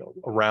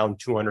around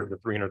 $200,000 to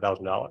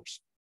 $300,000,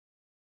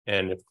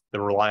 and if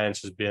the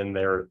reliance has been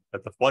there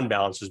that the fund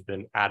balance has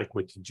been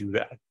adequate to do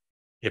that,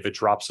 if it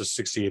drops to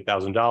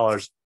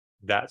 $68,000,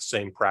 that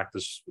same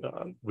practice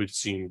we've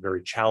seen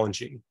very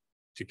challenging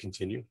to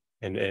continue,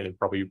 and it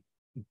probably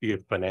be a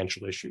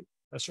financial issue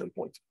at a certain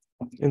point.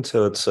 And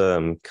so it's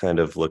kind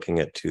of looking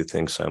at two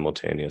things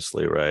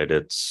simultaneously, right?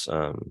 It's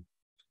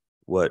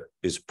what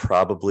is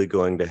probably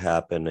going to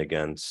happen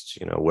against,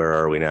 where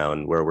are we now,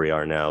 and where we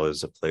are now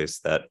is a place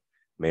that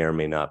may or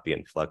may not be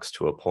in flux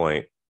to a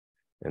point,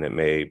 and it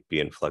may be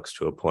in flux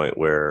to a point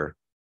where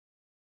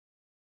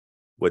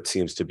what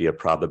seems to be a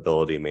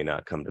probability may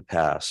not come to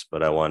pass.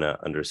 But I want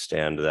to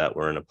understand that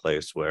we're in a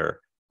place where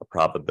a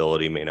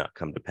probability may not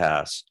come to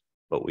pass,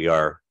 but we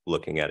are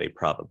looking at a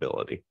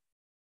probability.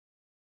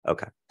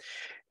 Okay.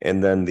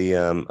 And then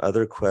the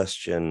other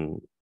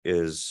question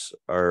is,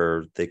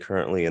 are they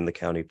currently in the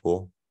county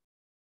pool?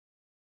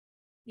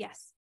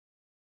 Yes.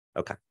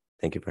 Okay.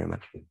 Thank you very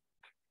much.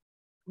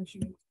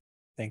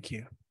 Thank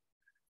you.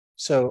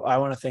 So I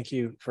want to thank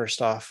you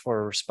first off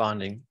for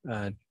responding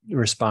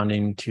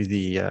to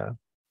the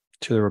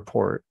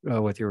report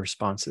with your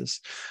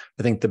responses.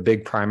 I think the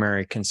big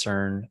primary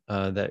concern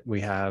that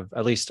we have,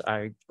 at least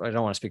I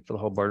don't want to speak for the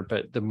whole board,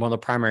 but one of the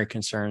primary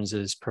concerns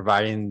is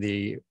providing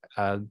the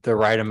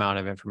right amount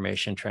of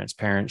information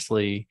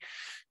transparently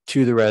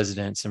to the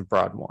residents in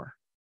Broadmoor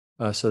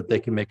so that they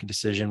can make a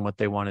decision what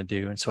they want to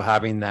do. And so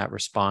having that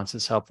response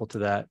is helpful to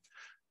that.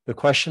 The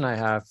question I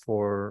have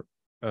for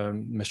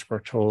Mr.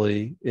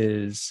 Bartoli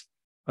is,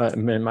 it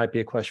might be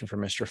a question for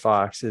Mr.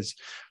 Fox, is,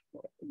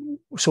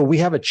 so we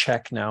have a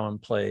check now in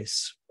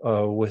place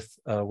with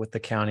the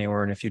county,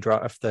 or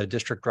if the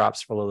district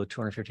drops below the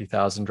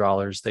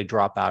 $250,000, they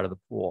drop out of the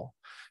pool,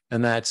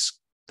 and that's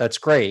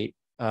great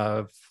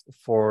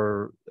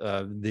for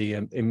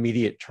the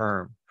immediate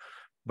term.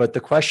 But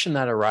the question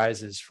that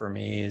arises for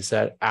me is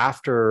that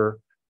after,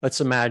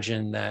 let's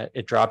imagine that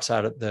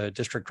the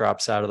district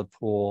drops out of the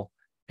pool,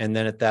 and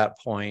then at that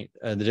point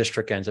the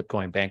district ends up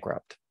going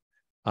bankrupt.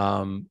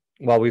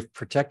 While we've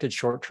protected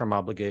short-term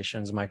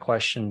obligations, my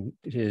question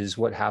is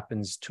what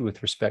happens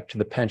with respect to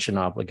the pension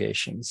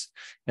obligations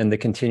and the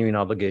continuing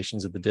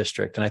obligations of the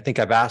district? And I think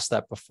I've asked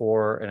that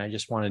before, and I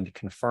just wanted to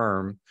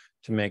confirm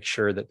to make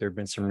sure that there'd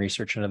been some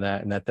research into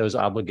that, and that those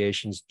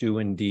obligations do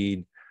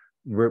indeed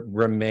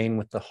remain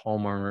with the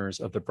homeowners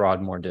of the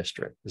Broadmoor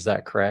district. Is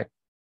that correct?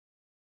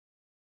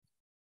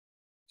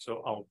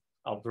 So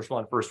I'll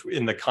respond first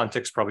in the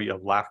context probably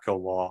of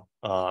LAFCo law.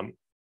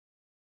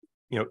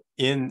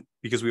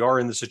 Because we are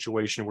in the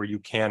situation where you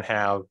can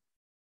have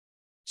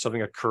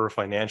something occur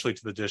financially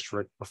to the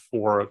district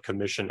before a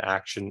commission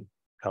action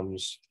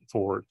comes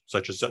forward,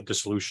 such as a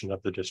dissolution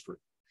of the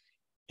district.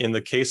 In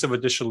the case of a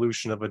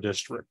dissolution of a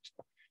district,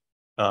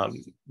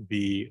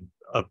 the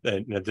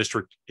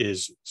district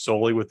is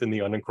solely within the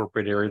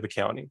unincorporated area of the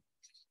county.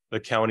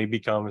 The county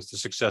becomes the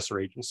successor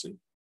agency.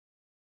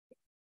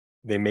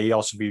 They may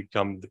also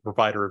become the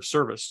provider of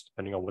service,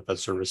 depending on what that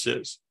service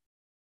is.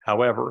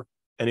 However,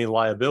 any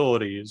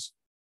liabilities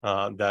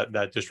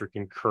that district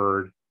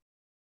incurred,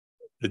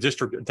 the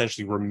district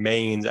essentially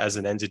remains as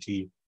an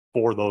entity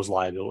for those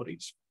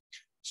liabilities.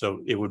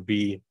 So it would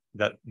be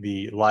that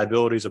the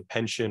liabilities of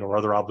pension or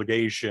other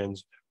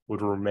obligations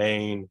would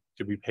remain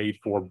to be paid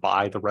for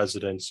by the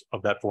residents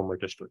of that former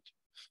district.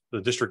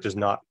 The district is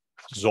not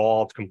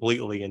dissolved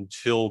completely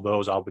until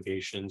those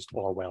obligations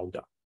are wound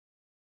up,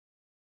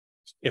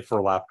 if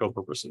for LAFCo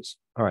purposes.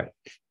 All right.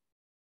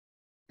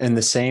 And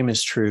the same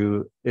is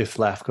true if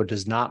LAFCo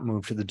does not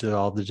move to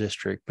dissolve the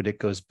district, but it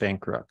goes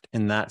bankrupt.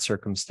 In that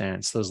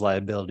circumstance, those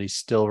liabilities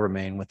still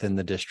remain within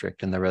the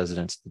district and the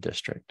residents of the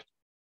district.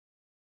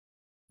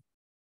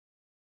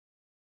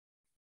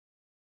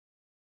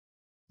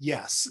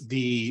 Yes,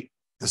 the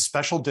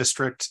special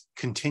district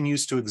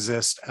continues to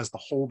exist as the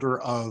holder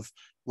of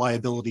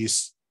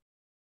liabilities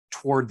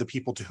toward the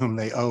people to whom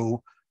they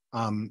owe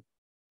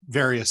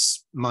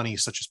various money,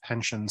 such as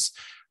pensions.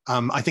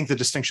 I think the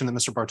distinction that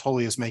Mr.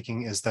 Bartoli is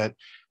making is that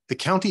the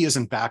county is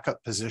in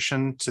backup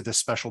position to this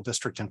special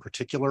district in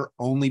particular,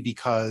 only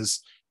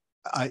because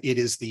it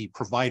is the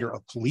provider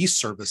of police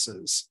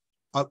services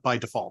by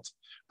default.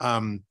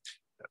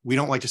 We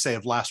don't like to say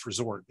of last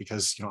resort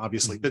because,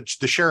 obviously, but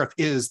the sheriff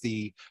is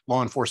the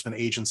law enforcement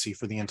agency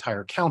for the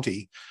entire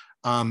county.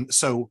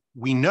 So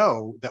we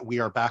know that we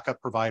are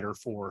backup provider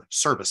for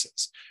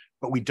services,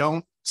 but we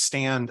don't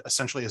stand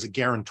essentially as a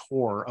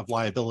guarantor of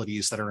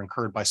liabilities that are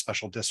incurred by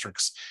special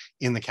districts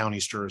in the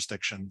county's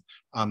jurisdiction.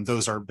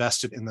 Those are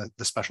vested in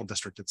the special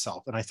district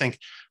itself. And I think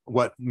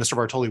what Mr.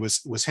 Bartoli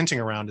was hinting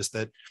around is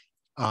that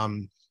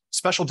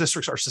special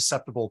districts are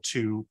susceptible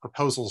to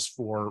proposals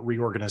for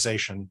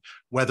reorganization,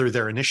 whether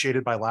they're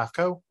initiated by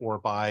LAFCo or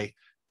by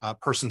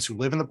persons who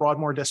live in the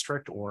Broadmoor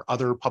district or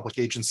other public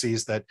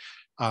agencies that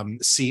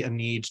see a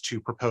need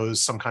to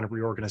propose some kind of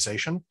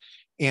reorganization.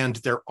 And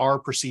there are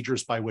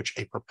procedures by which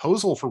a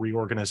proposal for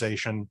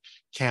reorganization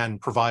can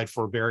provide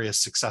for various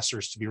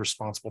successors to be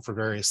responsible for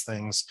various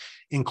things,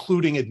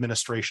 including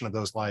administration of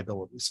those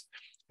liabilities.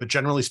 But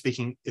generally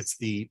speaking, it's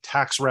the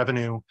tax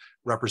revenue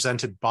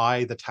represented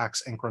by the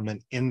tax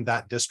increment in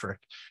that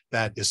district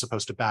that is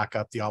supposed to back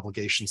up the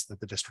obligations that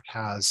the district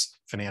has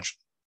financially.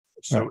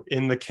 So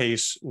in the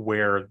case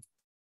where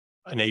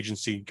an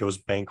agency goes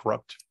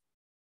bankrupt,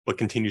 but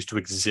continues to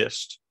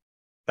exist,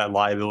 that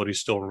liability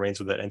still remains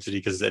with that entity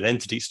because that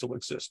entity still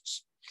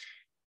exists.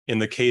 In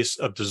the case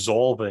of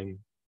dissolving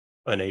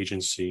an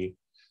agency,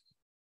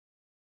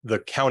 the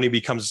county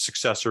becomes a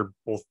successor,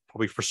 both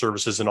probably for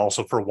services and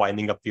also for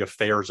winding up the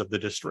affairs of the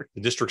district.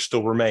 The district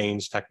still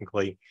remains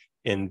technically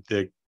in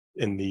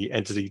the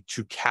entity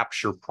to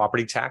capture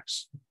property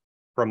tax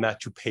from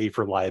that to pay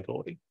for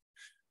liability.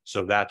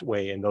 So that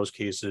way, in those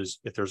cases,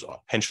 if there's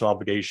pension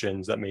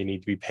obligations that may need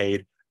to be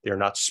paid, they're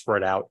not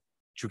spread out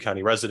to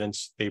county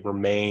residents. They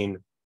remain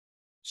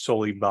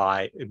solely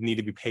need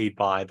to be paid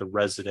by the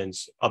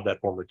residents of that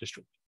former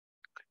district.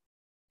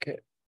 Okay.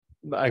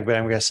 I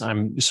guess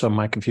so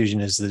my confusion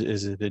is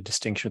it a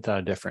distinction without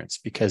a difference?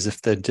 Because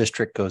if the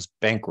district goes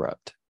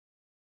bankrupt,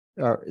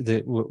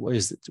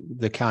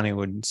 the county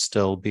would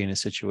still be in a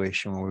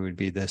situation where we would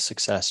be the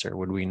successor,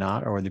 would we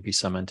not? Or would there be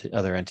some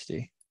other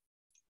entity?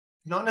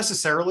 Not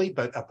necessarily,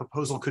 but a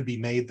proposal could be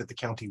made that the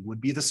county would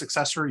be the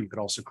successor. You could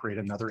also create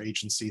another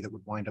agency that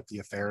would wind up the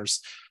affairs.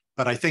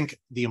 But I think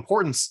the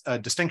important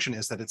distinction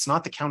is that it's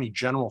not the county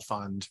general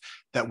fund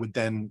that would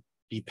then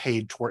be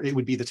paid toward. It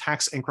would be the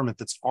tax increment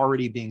that's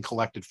already being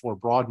collected for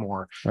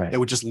Broadmoor. Right. It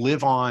would just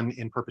live on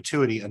in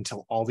perpetuity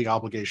until all the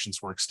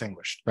obligations were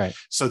extinguished. Right.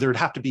 So there would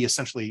have to be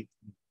essentially,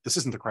 this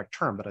isn't the correct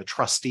term, but a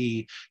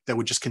trustee that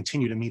would just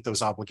continue to meet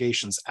those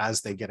obligations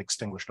as they get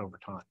extinguished over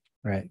time.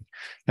 Right.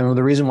 And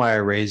the reason why I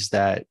raised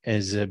that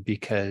is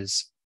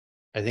because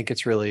I think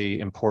it's really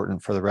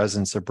important for the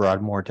residents of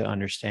Broadmoor to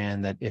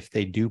understand that if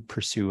they do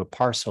pursue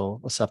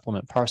a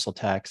supplement parcel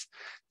tax,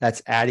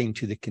 that's adding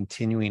to the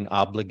continuing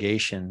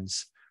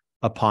obligations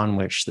upon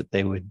which that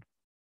they would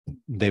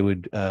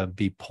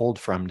be pulled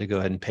from to go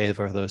ahead and pay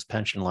for those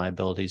pension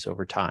liabilities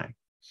over time.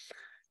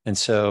 And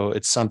so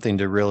it's something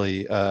to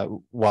really,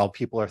 while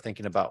people are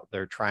thinking about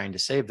they're trying to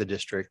save the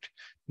district,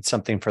 it's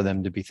something for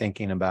them to be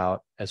thinking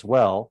about as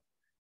well,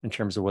 in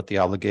terms of what the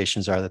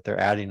obligations are that they're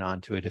adding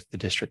on to it if the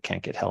district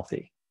can't get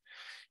healthy.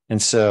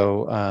 And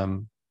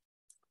so,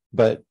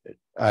 but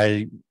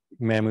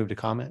may I move to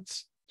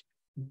comments?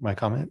 My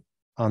comment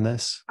on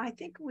this? I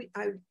think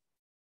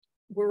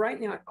we're right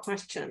now at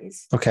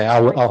questions. Okay,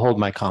 I'll hold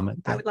my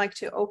comment then. I would like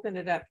to open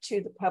it up to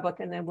the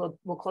public and then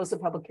we'll close the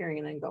public hearing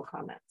and then go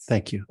comments.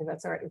 Thank you. If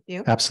that's all right with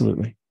you.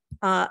 Absolutely.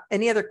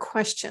 Any other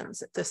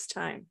questions at this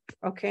time?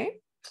 Okay.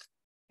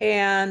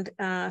 And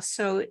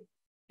so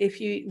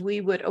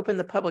we would open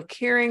the public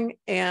hearing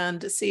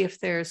and see if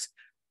there's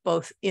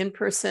both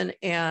in-person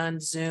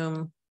and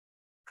Zoom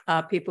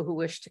people who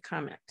wish to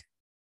comment.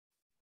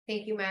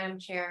 Thank you, Madam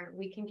Chair.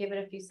 We can give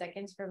it a few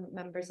seconds for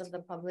members of the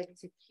public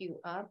to queue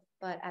up,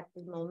 but at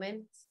the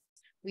moment,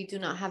 we do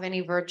not have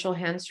any virtual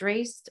hands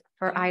raised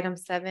for item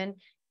 7,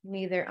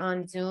 neither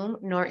on Zoom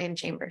nor in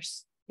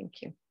chambers.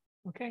 Thank you.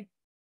 Okay.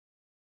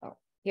 Oh,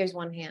 here's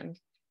one hand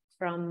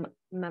from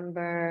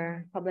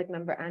public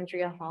member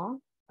Andrea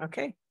Hall.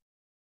 Okay.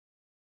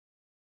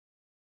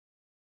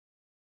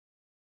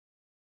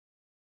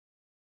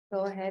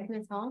 Go ahead,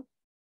 Ms. Hall.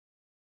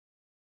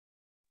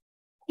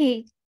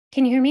 Hey,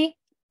 can you hear me?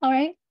 All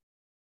right.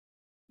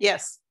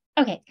 Yes.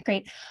 Okay,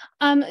 great.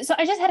 So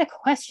I just had a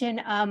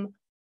question.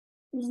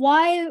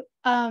 What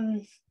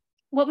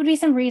would be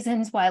some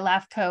reasons why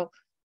LAFCo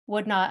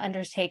would not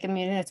undertake a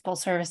municipal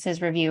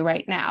services review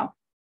right now?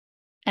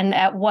 And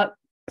at what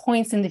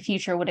points in the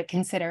future would it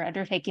consider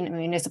undertaking a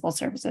municipal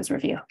services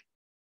review?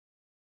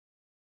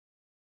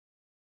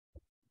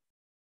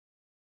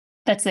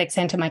 That's the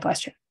extent of my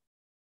question.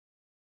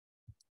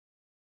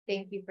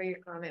 Thank you for your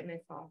comment,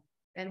 Ms. Hall.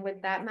 And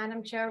with that,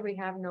 Madam Chair, we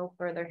have no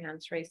further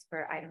hands raised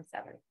for item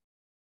 7.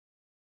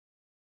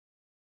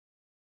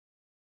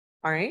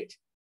 All right.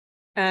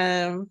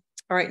 All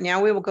right,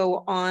 now we will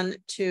go on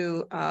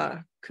to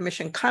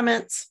commission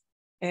comments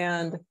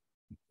and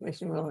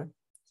Commissioner Miller.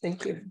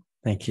 Thank you.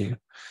 Thank you.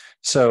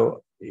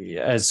 So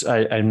as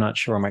I'm not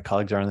sure where my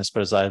colleagues are on this,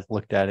 but as I've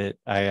looked at it,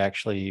 I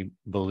actually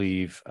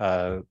believe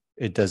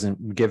it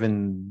doesn't,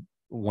 given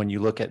when you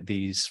look at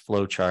these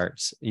flow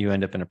charts, you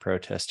end up in a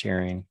protest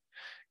hearing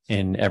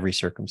in every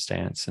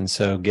circumstance. And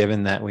so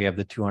given that we have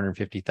the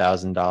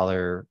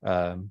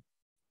 $250,000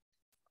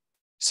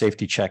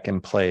 safety check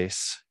in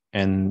place,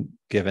 and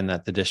given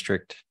that the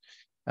district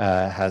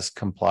has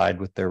complied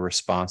with their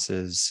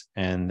responses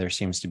and there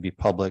seems to be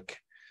public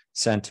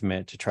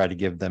sentiment to try to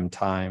give them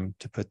time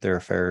to put their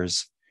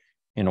affairs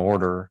in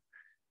order,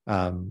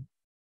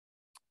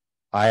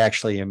 I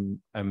actually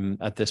am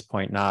at this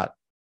point not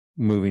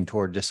moving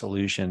toward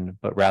dissolution,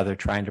 but rather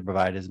trying to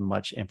provide as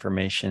much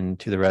information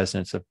to the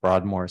residents of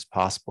Broadmoor as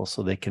possible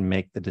so they can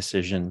make the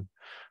decision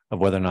of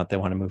whether or not they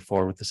want to move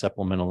forward with the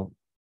supplemental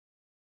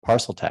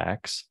parcel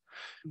tax,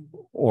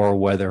 or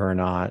whether or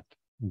not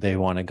they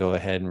want to go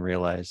ahead and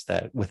realize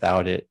that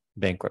without it,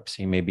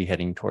 bankruptcy may be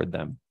heading toward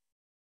them.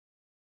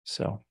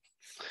 So,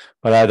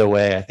 but either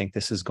way, I think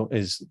this is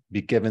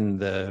given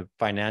the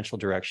financial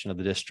direction of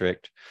the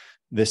district,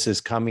 this is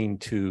coming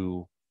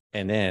to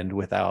an end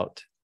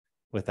without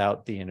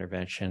the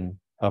intervention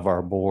of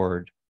our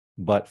board,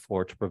 but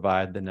to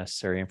provide the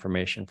necessary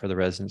information for the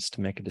residents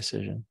to make a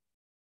decision.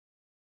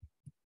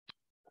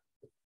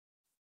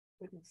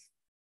 Goodness.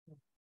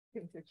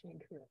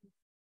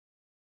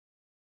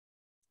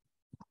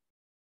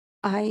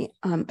 I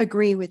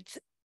agree with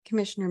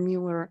Commissioner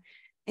Mueller,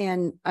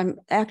 and I'm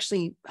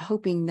actually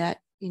hoping that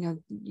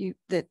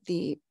that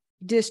the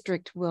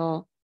district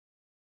will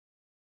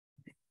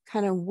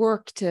kind of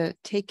work to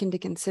take into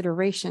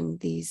consideration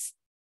these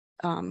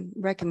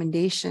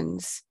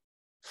recommendations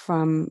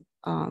from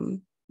the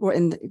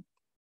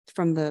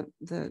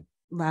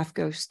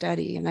LAFCo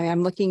study. And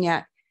I'm looking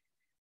at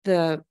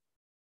the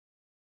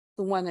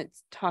one that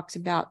talks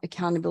about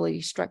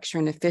accountability structure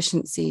and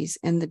efficiencies,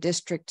 and the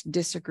district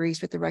disagrees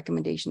with the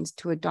recommendations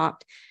to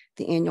adopt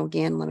the annual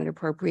GAN limit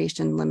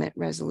appropriation limit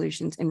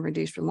resolutions and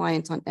reduce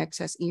reliance on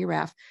excess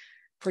ERAF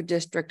for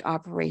district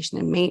operation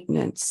and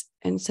maintenance.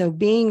 And so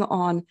being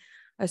on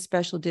a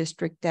special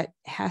district that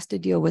has to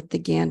deal with the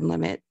GAN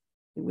limit,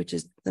 which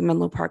is the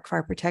Menlo Park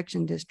Fire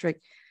Protection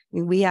District, I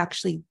mean, we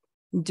actually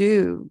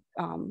do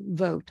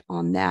vote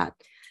on that.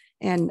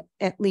 And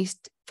at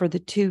least for the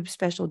two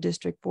special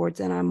district boards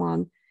that I'm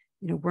on,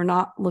 we're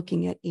not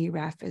looking at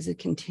ERAF as a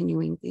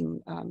continuing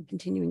thing,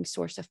 continuing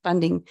source of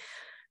funding,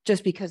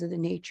 just because of the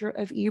nature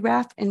of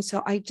ERAF. And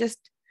so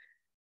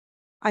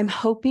I'm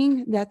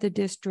hoping that the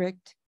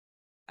district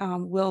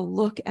will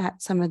look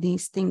at some of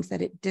these things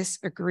that it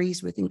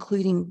disagrees with,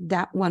 including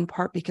that one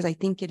part, because I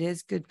think it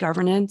is good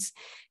governance.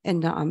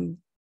 And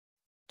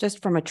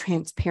just from a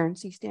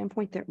transparency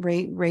standpoint that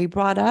Ray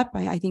brought up,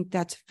 I think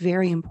that's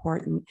very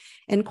important.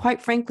 And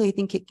quite frankly, I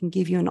think it can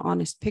give you an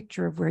honest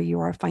picture of where you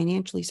are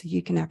financially, so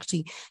you can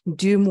actually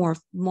do more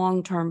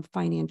long-term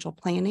financial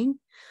planning.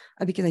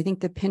 Because I think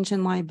the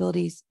pension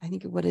liabilities, I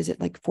think, what is it,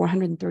 like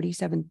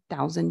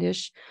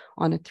 437,000-ish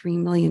on a $3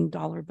 million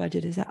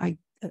budget? Is that,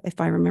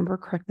 if I remember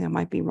correctly, I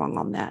might be wrong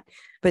on that.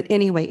 But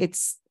anyway,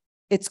 it's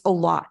a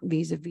lot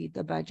vis-a-vis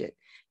the budget,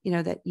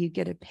 that you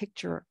get a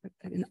picture,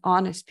 an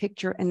honest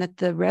picture, and that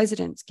the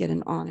residents get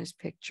an honest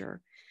picture.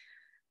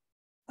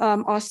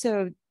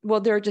 Also, well,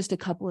 there are just a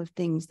couple of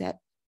things that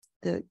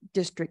the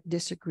district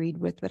disagreed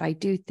with, but I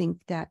do think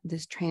that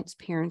this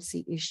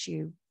transparency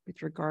issue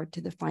with regard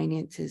to the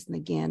finances and the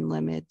GAN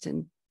limits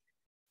and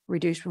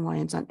reduced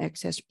reliance on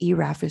excess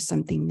ERAF is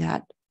something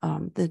that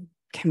the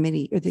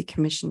committee or the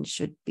commission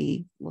should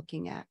be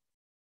looking at.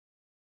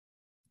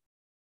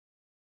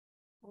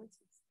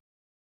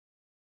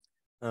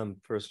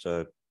 First,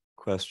 a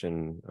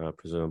question,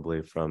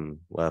 presumably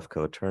from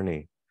LAFCo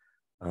attorney,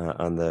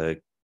 on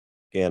the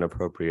GAN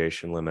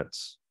appropriation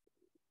limits.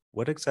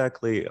 What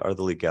exactly are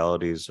the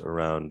legalities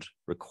around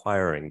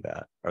requiring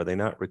that? Are they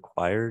not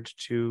required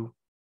to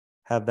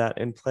have that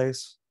in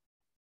place?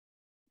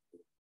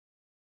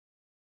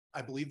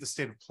 I believe the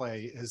state of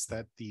play is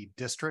that the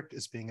district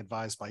is being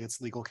advised by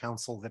its legal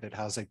counsel that it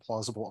has a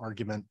plausible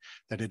argument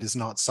that it is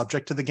not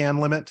subject to the GAN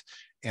limit.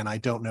 And I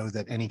don't know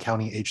that any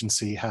county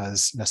agency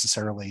has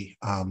necessarily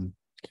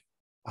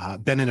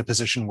been in a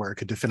position where it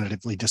could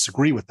definitively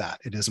disagree with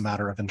that. It is a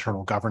matter of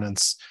internal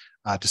governance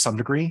to some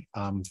degree.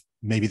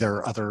 Maybe there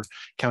are other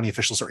county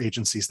officials or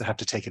agencies that have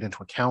to take it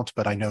into account,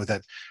 but I know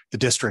that the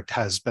district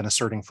has been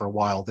asserting for a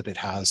while that it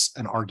has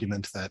an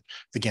argument that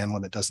the GAN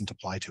limit doesn't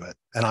apply to it.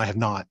 And I have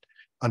not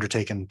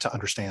undertaken to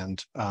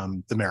understand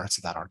the merits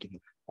of that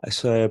argument.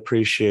 So I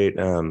appreciate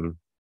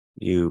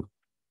you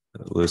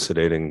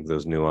elucidating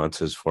those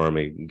nuances for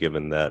me,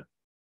 given that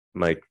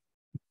my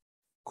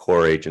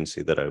core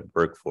agency that I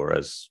work for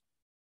as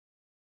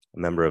a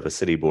member of a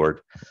city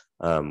board,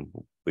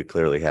 we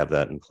clearly have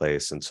that in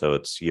place. And so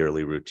it's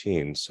yearly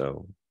routine.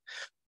 So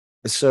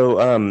as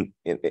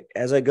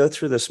I go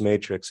through this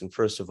matrix, and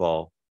first of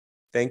all,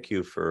 thank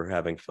you for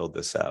having filled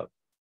this out.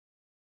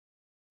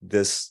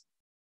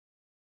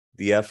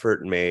 The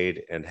effort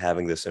made and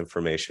having this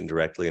information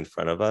directly in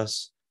front of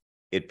us,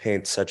 it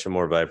paints such a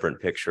more vibrant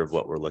picture of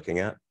what we're looking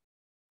at.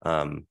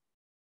 The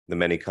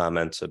many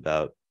comments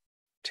about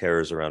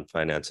terrors around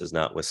finances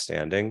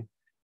notwithstanding,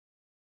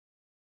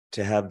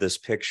 to have this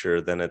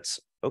picture, then it's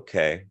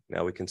okay.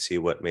 Now we can see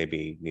what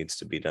maybe needs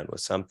to be done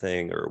with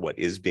something or what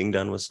is being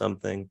done with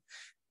something.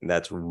 And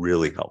that's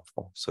really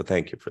helpful. So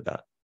thank you for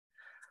that.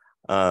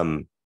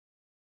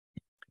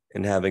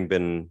 And having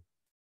been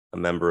a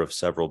member of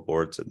several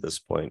boards at this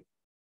point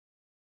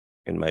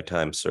in my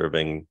time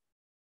serving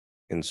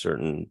in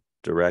certain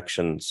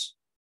directions,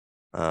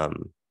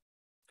 I'm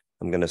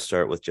going to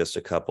start with just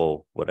a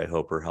couple what I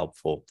hope are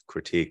helpful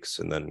critiques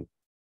and then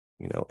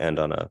end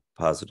on a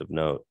positive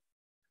note.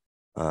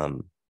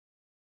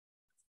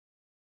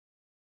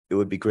 It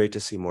would be great to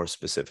see more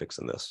specifics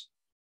in this,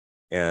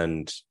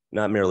 and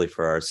not merely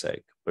for our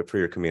sake, but for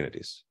your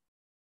communities,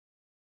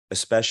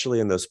 especially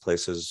in those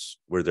places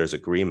where there's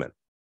agreement.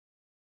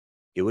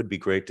 It would be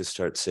great to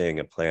start seeing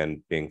a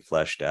plan being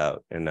fleshed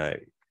out. And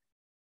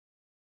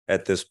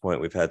at this point,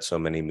 we've had so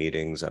many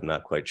meetings, I'm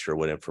not quite sure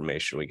what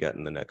information we get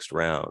in the next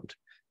round.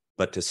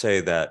 But to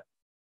say that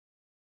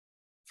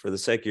for the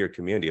sake of your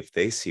community, if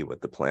they see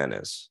what the plan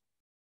is,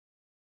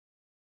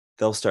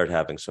 they'll start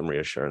having some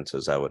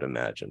reassurances, I would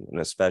imagine, and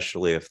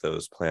especially if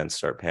those plans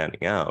start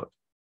panning out.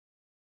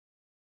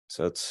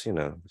 So it's,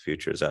 the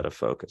future is out of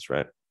focus,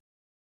 right?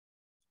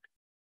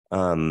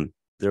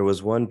 There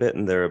was one bit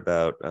in there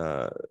about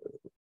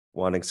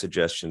wanting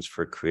suggestions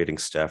for creating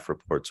staff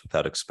reports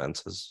without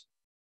expenses.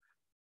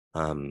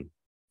 Given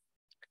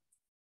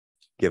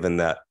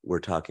that we're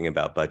talking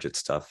about budget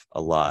stuff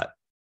a lot,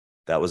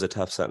 that was a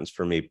tough sentence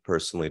for me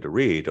personally to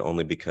read,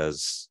 only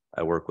because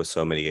I work with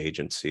so many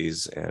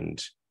agencies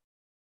and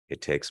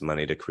it takes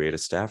money to create a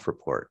staff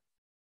report.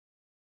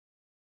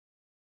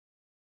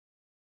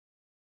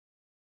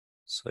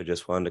 So I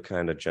just wanted to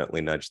kind of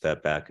gently nudge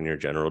that back in your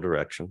general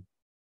direction.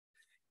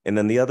 And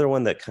then the other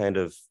one that kind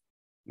of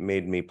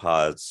made me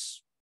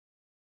pause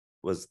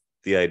was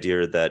the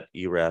idea that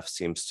ERAF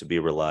seems to be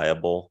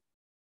reliable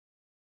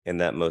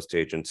and that most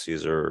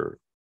agencies are,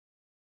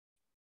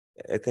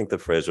 I think the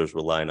phrase was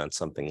relying on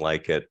something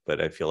like it, but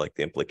I feel like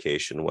the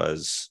implication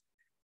was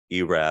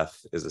ERAF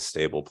is a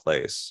stable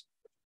place.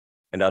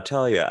 And I'll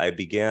tell you, I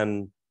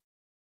began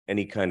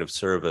any kind of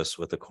service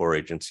with a core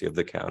agency of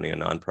the county, a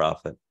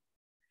nonprofit.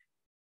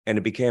 And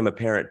it became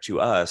apparent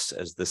to us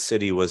as the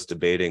city was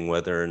debating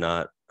whether or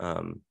not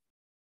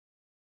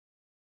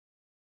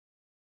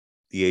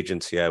the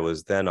agency I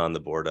was then on the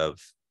board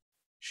of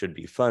should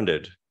be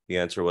funded. The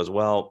answer was,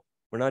 well,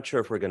 we're not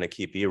sure if we're going to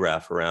keep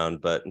ERAF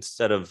around, but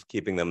instead of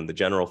keeping them in the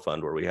general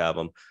fund where we have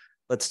them,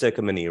 let's stick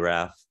them in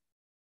ERAF.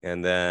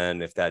 And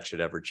then if that should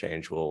ever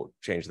change, we'll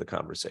change the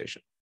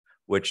conversation,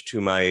 which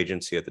to my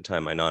agency at the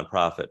time, my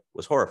nonprofit,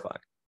 was horrifying.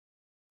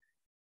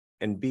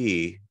 And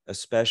B,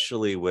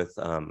 especially with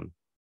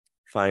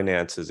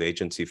finances,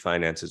 agency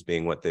finances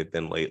being what they've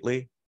been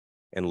lately,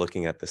 and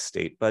looking at the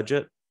state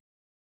budget,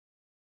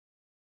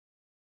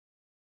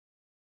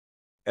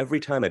 every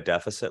time a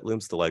deficit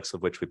looms, the likes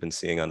of which we've been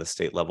seeing on the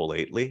state level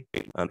lately,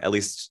 at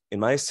least in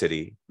my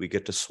city, we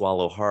get to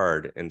swallow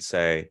hard and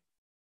say,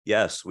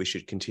 yes, we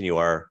should continue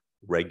our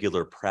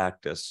regular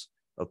practice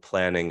of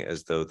planning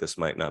as though this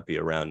might not be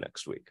around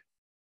next week.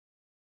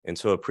 And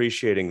so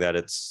appreciating that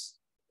it's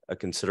a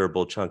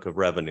considerable chunk of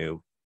revenue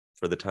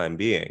for the time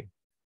being,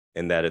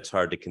 and that it's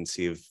hard to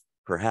conceive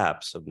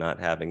perhaps of not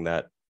having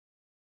that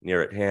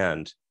near at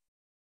hand.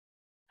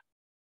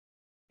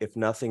 If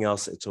nothing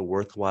else, it's a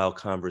worthwhile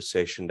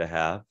conversation to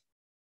have.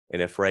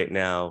 And if right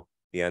now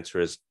the answer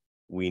is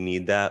we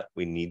need that,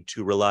 we need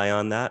to rely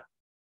on that,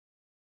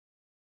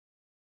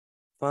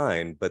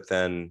 fine. But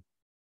then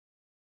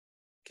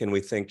can we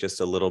think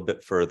just a little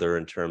bit further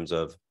in terms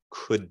of,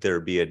 could there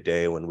be a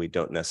day when we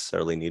don't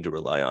necessarily need to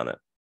rely on it?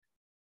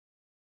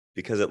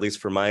 Because at least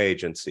for my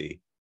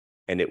agency,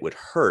 and it would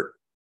hurt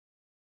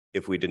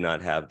if we did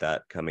not have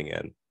that coming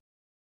in,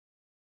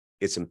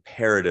 it's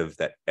imperative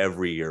that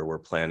every year we're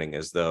planning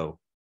as though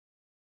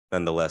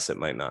nonetheless it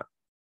might not.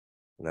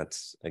 And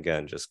that's,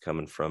 again, just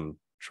coming from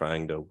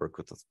trying to work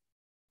with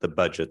the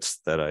budgets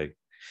that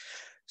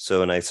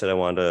and I said I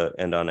wanted to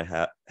end on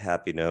a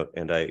happy note,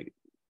 and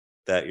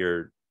that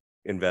you're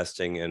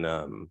investing in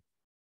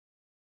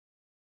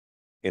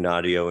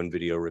audio and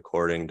video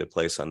recording to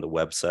place on the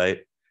website,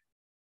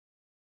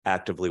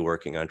 actively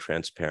working on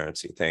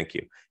transparency. Thank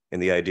you.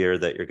 And the idea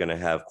that you're going to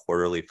have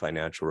quarterly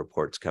financial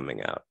reports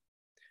coming out.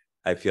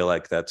 I feel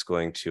like that's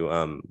going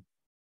to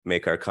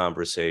make our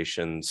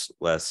conversations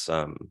less,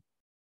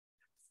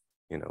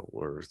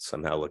 we're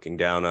somehow looking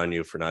down on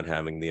you for not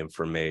having the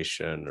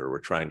information, or we're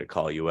trying to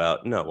call you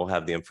out. No, we'll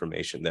have the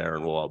information there,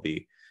 and we'll all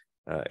be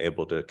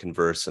able to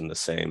converse in the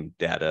same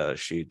data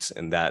sheets,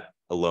 and that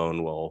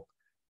alone will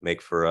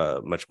make for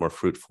a much more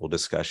fruitful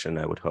discussion,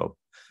 I would hope.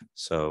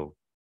 So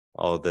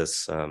all of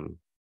this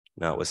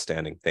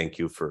notwithstanding, thank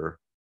you for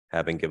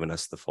having given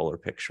us the fuller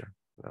picture.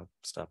 I'll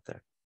stop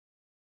there.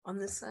 On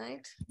this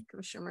side,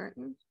 Commissioner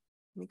Martin,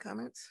 any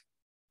comments?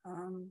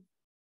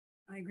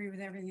 I agree with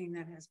everything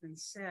that has been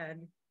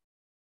said.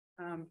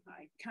 I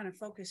kind of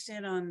focused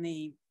in on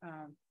the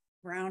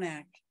Brown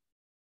Act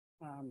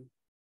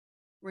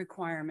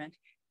requirement,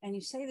 and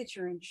you say that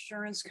your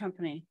insurance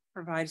company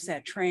provides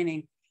that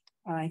training.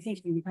 I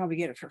think you can probably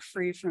get it for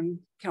free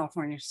from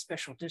California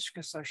Special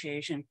District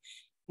Association,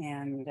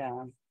 and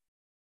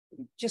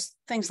just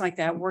things like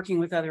that, working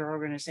with other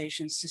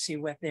organizations to see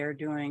what they're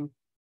doing.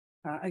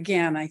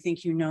 Again, I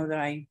think you know that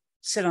I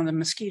sit on the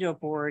mosquito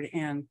board,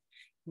 and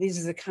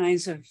these are the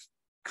kinds of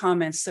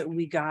comments that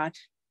we got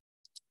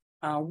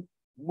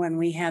when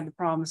we had the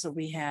problems that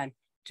we had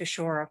to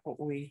shore up what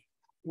we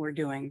were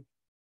doing.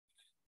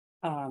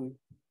 I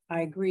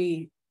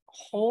agree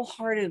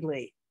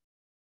wholeheartedly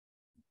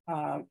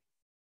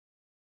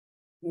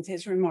with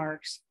his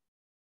remarks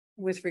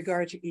with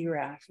regard to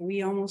ERAF.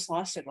 We almost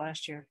lost it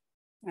last year.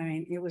 I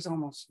mean, it was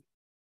almost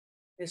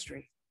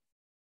history.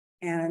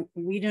 And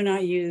we do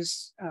not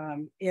use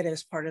it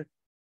as part of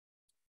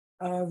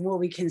what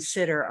we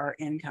consider our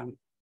income.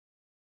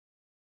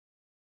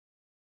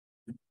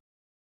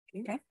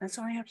 Okay, that's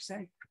all I have to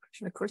say.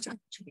 Of course.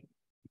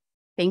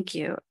 Thank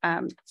you.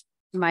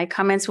 My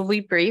comments will be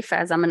brief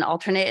as I'm an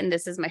alternate and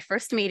this is my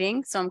first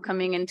meeting. So I'm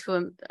coming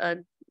into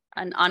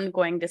an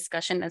ongoing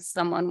discussion as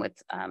someone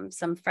with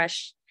some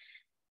fresh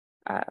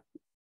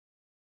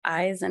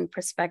eyes and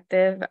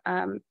perspective.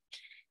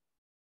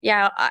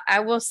 Yeah, I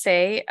will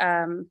say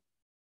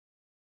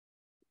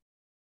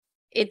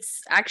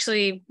it's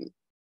actually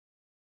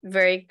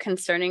very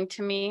concerning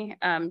to me,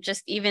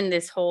 just even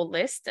this whole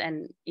list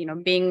and, you know,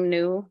 being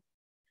new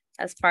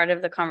as part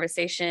of the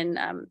conversation.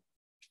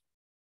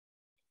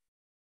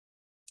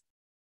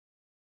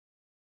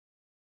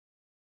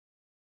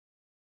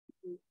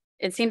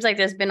 It seems like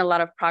there's been a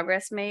lot of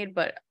progress made,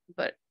 but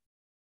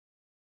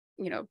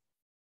you know,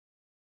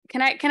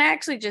 can I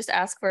actually just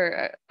ask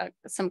for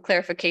some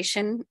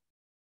clarification?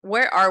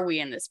 Where are we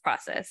in this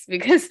process?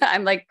 Because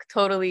I'm like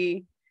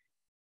totally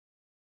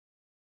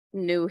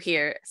new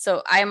here.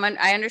 So I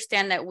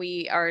understand that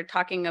we are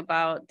talking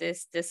about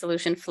this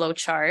dissolution flow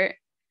chart,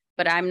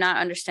 but I'm not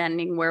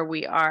understanding where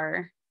we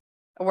are.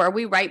 Or are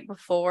we right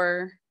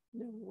before?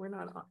 No, we're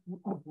not on.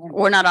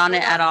 We're not on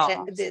it at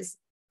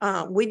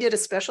all. We did a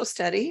special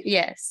study.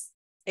 Yes.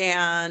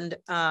 And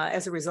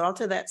as a result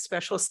of that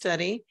special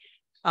study,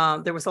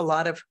 there was a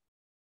lot of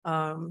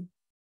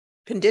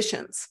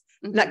conditions,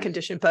 not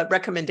condition, but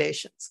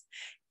recommendations.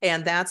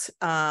 And that's,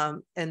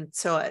 and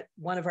so at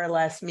one of our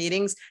last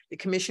meetings, the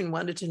commission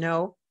wanted to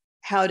know,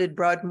 how did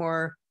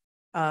Broadmoor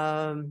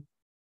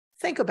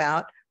think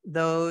about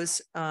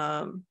those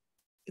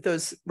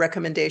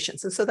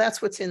recommendations? And so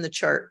that's what's in the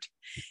chart.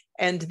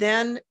 And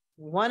then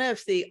one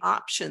of the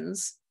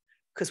options,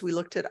 because we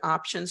looked at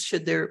options,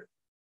 should there,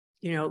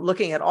 you know,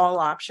 looking at all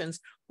options,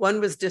 one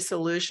was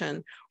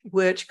dissolution,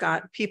 which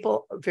got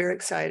people very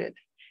excited.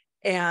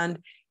 And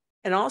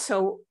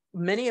also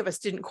many of us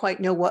didn't quite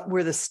know what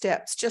were the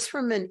steps, just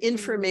from an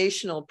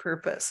informational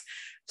purpose.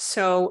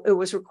 So it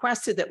was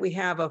requested that we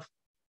have a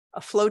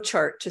flow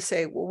chart to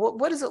say, well,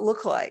 what does it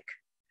look like?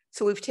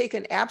 So we've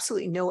taken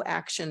absolutely no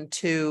action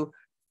to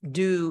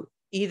do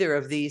either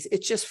of these.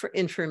 It's just for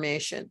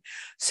information.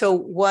 So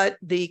what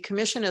the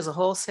commission as a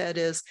whole said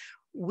is,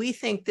 we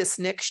think this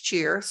next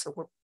year, so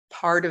we're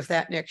part of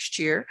that next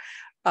year,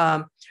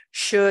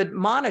 should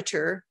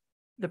monitor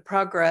the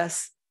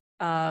progress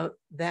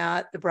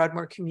that the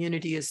Broadmoor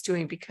community is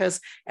doing, because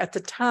at the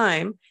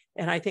time,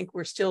 and I think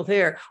we're still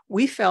there,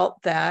 we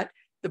felt that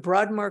the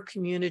Broadmoor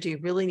community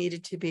really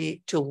needed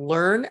to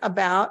learn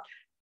about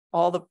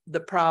all the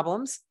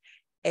problems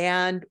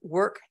and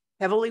work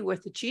heavily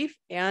with the chief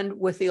and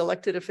with the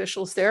elected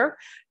officials there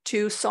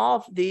to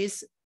solve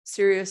these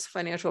serious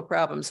financial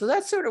problems. So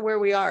that's sort of where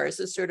we are, is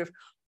this sort of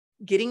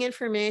getting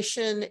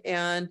information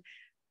and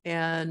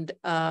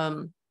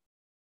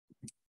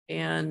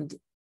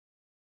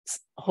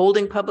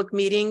holding public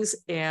meetings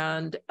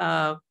and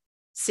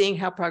seeing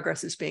how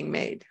progress is being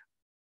made.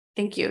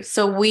 Thank you.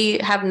 So we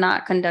have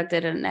not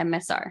conducted an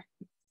MSR.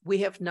 We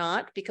have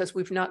not, because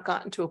we've not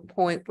gotten to a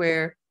point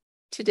where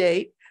to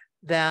date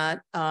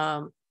that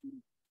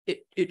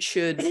it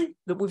should,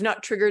 that we've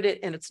not triggered it,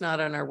 and it's not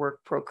on our work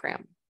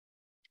program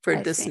for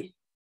this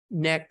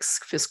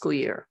next fiscal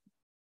year.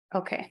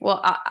 Okay, well,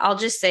 I'll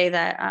just say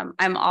that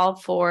I'm all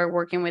for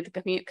working with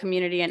the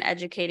community and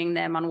educating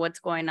them on what's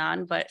going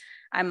on, but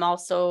I'm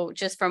also,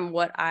 just from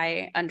what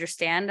I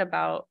understand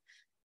about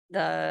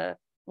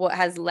what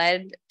has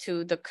led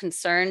to the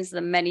concerns,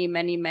 the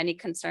many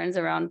concerns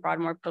around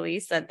Broadmoor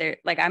police, that they're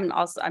like, I'm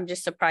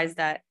just surprised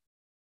that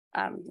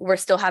we're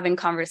still having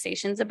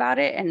conversations about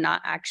it and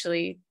not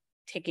actually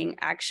taking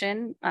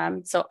action.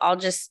 So I'll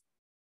just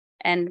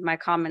end my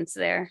comments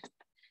there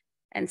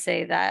and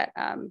say that,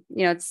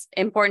 you know, it's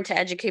important to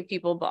educate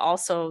people, but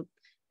also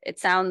it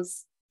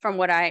sounds, from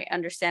what I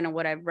understand and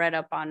what I've read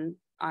up on,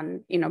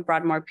 you know,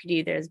 Broadmoor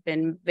PD, there's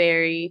been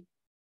very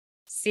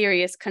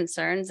serious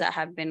concerns that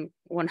have been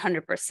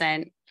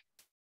 100%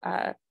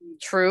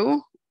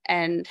 true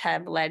and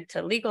have led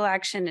to legal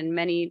action and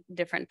many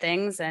different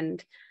things.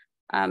 And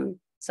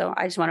so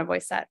I just want to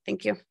voice that.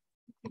 Thank you.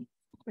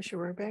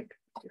 Commissioner Rohrbeck,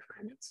 your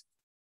comments.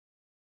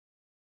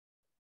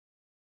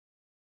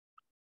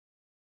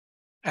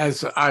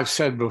 As I've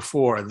said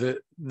before,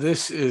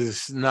 this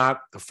is not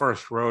the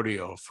first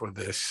rodeo for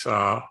this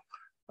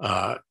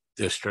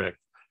district.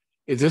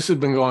 This has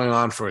been going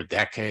on for a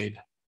decade.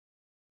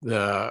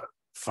 The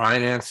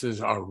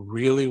finances are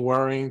really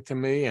worrying to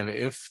me, and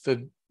if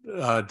the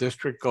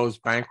district goes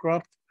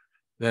bankrupt,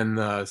 then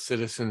the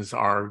citizens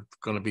are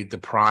going to be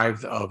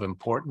deprived of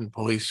important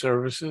police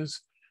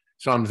services.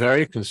 So I'm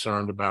very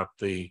concerned about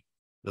the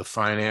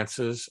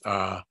finances,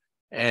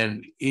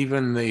 and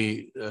even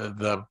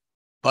the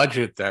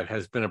budget that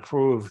has been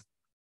approved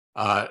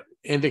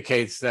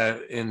indicates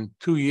that in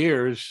 2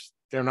 years,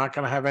 they're not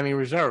going to have any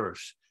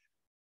reserves.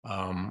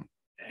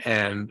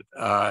 And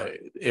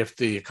if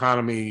the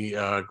economy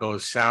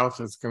goes south,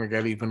 it's going to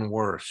get even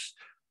worse.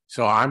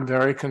 So I'm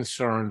very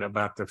concerned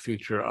about the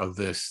future of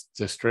this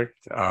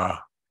district.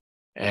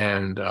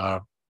 And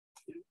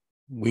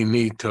we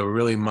need to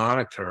really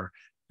monitor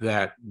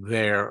that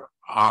they're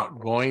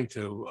going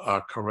to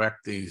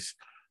correct these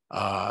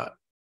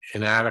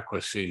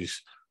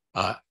inadequacies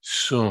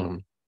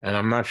soon. And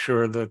I'm not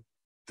sure that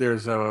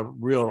there's a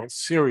real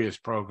serious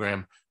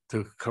program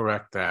to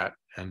correct that.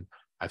 And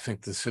I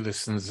think the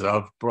citizens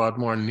of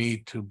Broadmoor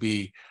need to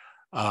be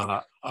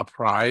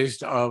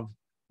apprised of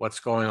what's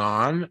going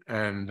on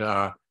and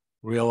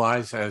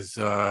realize, as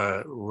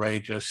Ray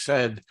just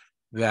said,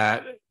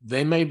 that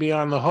they may be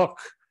on the hook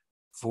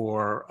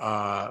for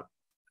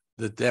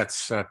the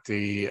debts that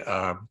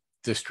the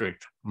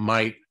district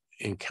might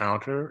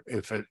encounter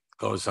if it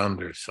goes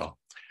under. So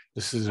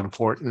this is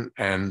important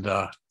and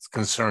it's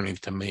concerning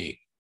to me.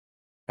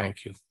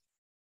 Thank you.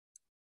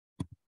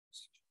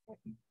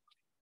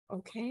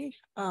 Okay,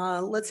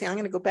 let's see, I'm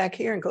going to go back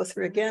here and go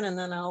through again, and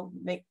then I'll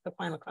make the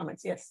final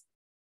comments. Yes,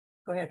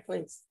 go ahead,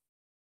 please.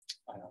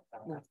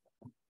 No.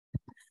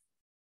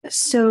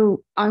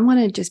 So I want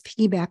to just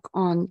piggyback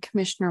on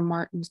Commissioner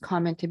Martin's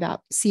comment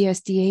about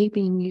CSDA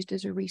being used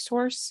as a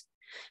resource,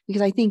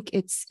 because I think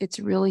it's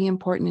really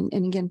important.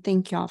 And again,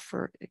 thank y'all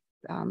for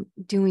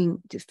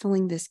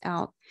filling this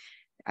out.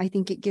 I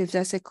think it gives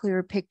us a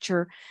clearer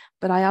picture,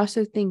 but I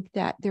also think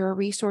that there are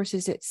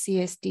resources at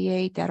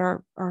CSDA that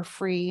are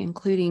free,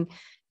 including,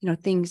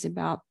 things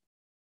about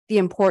the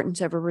importance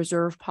of a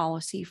reserve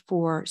policy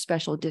for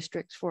special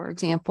districts, for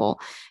example,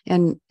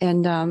 and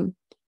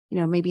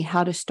maybe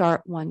how to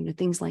start one,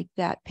 things like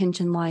that,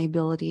 pension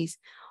liabilities,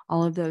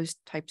 all of those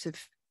types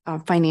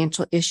of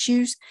financial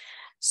issues.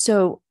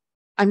 So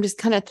I'm just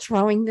kind of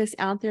throwing this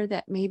out there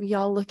that maybe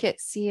y'all look at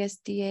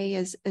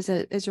CSDA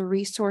as a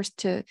resource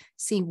to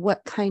see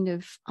what kind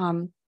of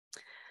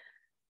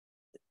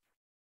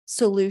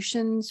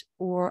solutions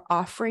or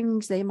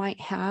offerings they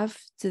might have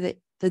to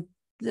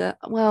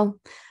well,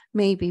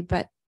 maybe,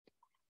 but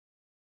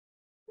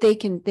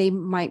they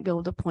might be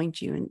able to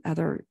point you in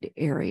other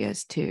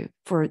areas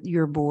for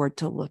your board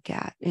to look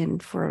at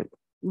and for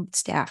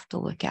staff to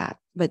look at.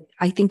 But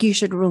I think you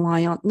should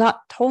not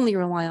totally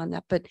rely on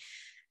that, but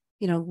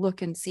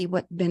look and see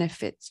what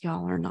benefits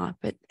y'all or not.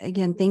 But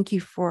again, thank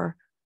you for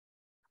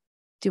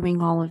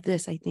doing all of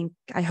this.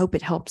 I hope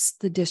it helps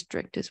the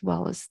district as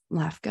well as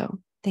LAFCo.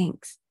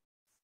 Thanks.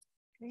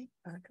 Okay,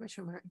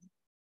 Commissioner Martin.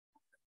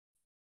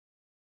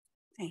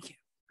 Thank you.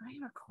 I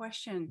have a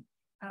question.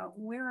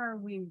 Where are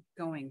we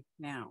going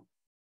now?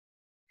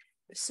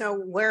 So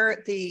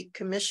where the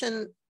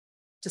commission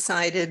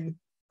decided,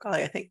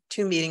 I think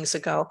 2 meetings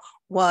ago,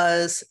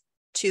 was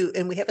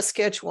and we have a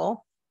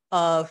schedule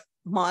of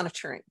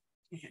monitoring.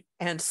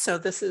 And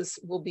so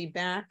we'll be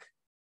back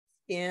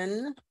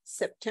in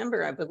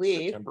September, I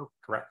believe. September,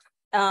 correct.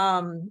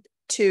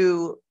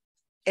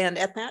 And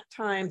at that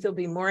time, there'll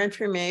be more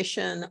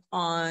information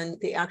on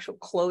the actual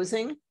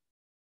closing.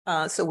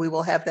 So we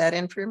will have that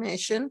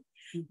information,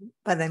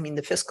 but I mean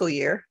the fiscal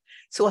year.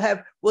 So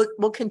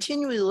we'll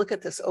continually look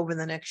at this over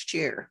the next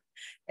year.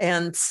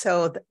 And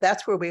so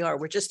that's where we are.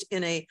 We're just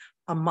in a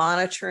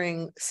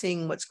monitoring,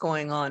 seeing what's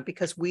going on,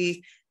 because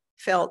we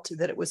felt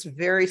that it was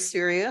very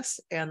serious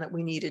and that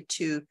we needed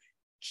to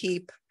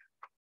keep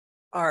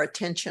our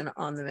attention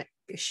on the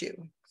issue.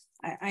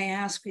 I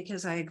ask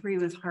because I agree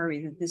with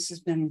Harvey that this has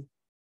been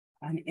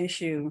an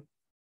issue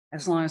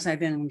as long as I've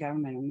been in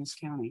government in this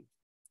county.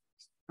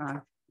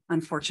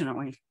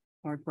 Unfortunately,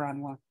 Lord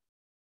Broadmoor.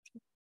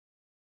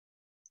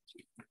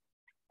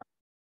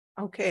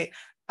 Okay.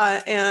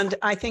 And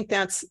I think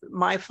that's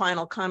my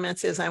final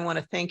comments is I want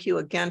to thank you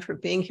again for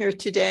being here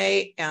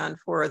today and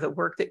for the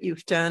work that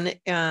you've done.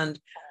 And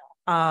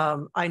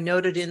I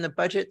noted in the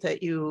budget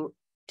that you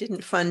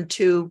didn't fund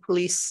 2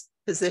 police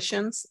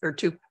positions, or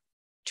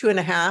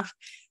 2.5.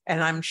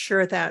 And I'm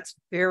sure that's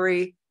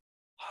very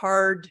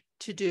hard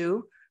to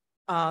do.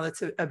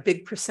 That's a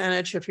big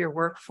percentage of your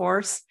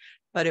workforce,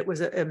 but it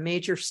was a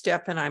major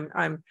step. And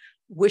I'm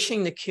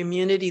wishing the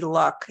community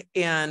luck.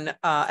 And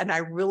I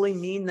really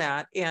mean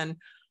that. And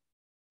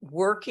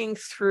working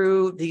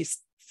through these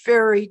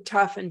very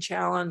tough and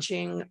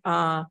challenging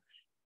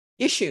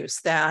issues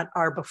that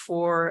are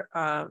before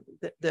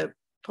the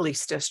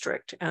police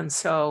district. And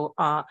so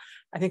I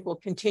think we'll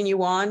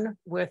continue on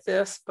with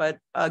this, but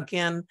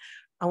again,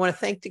 I want to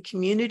thank the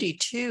community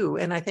too.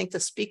 And I think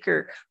the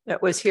speaker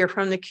that was here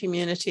from the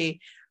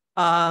community,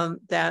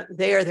 that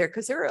they are there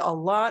because there are a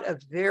lot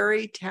of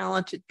very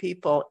talented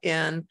people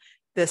in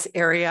this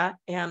area.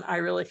 And I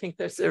really think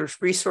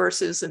there's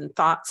resources and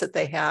thoughts that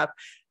they have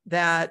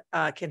that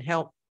can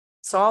help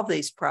solve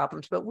these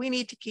problems. But we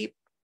need to keep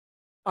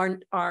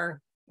on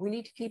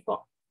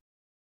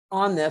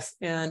this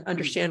and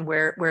understand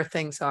where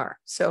things are.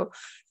 So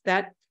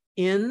that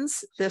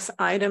ends this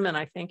item, and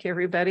I thank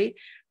everybody.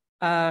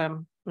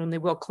 And they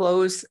will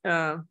close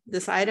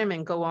this item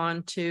and go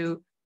on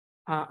to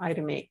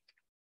item 8.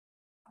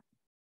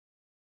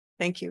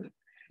 Thank you.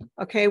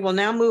 Okay, we'll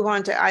now move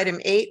on to item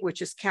 8,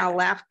 which is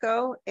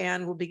LAFCo,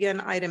 and we'll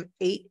begin item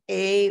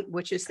 8A,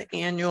 which is the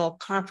annual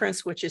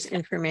conference, which is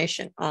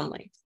information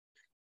only.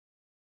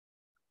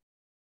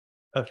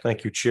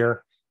 Thank you,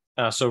 Chair.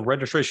 So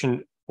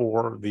registration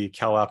for the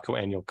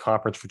LAFCo Annual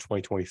Conference for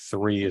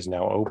 2023 is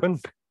now open.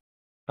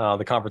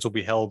 The conference will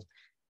be held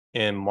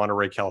in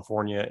Monterey,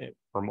 California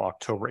from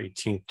October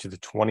 18th to the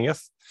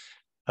 20th.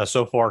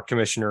 So far,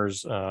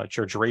 Commissioners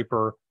Chair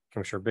Draper,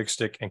 Commissioner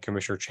Bigstick, and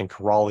Commissioner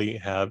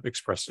Chinkarali have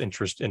expressed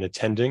interest in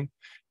attending.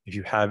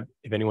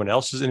 If anyone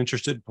else is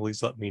interested,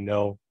 please let me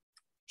know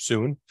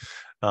soon,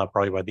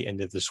 probably by the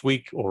end of this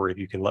week, or if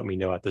you can let me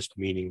know at this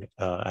meeting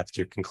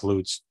after it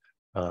concludes.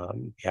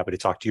 Be happy to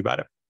talk to you about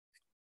it.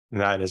 And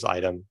that is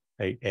item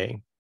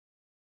 8A.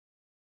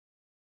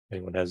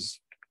 Anyone has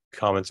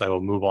comments, I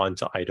will move on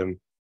to item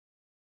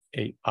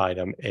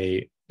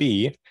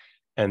 8B,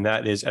 and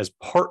that is, as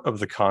part of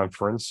the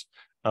conference,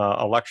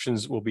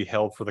 elections will be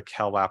held for the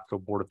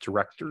LAFCo Board of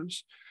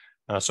Directors.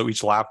 So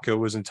each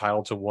LAFCo is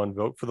entitled to 1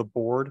 vote for the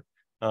board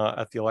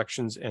at the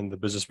elections and the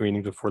business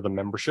meeting before the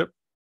membership.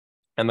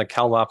 And the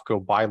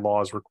LAFCo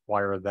bylaws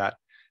require that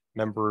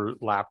member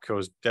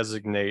LAFCos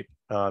designate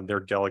their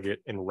delegate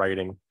in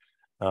writing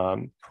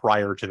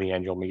prior to the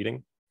annual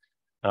meeting.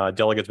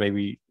 Delegates may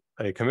be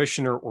a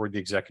commissioner or the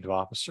executive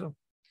officer.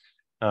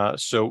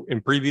 So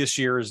in previous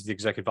years, the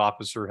executive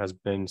officer has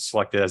been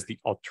selected as the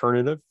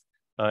alternative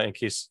in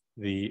case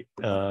the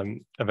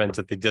event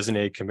that the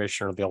designated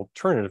commissioner or the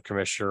alternative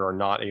commissioner are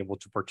not able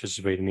to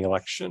participate in the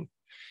election.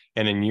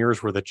 And in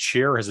years where the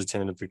chair has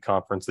attended the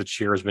conference, the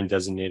chair has been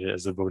designated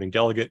as the voting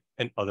delegate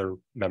and other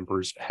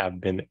members have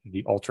been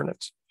the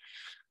alternates.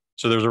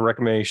 So there's a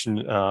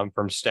recommendation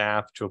from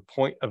staff to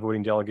appoint a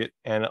voting delegate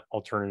and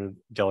alternative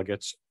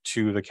delegates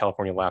to the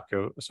California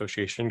LAFCo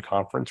Association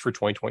Conference for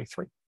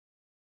 2023.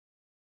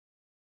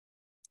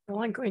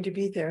 Well, I'm going to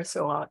be there,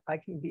 so I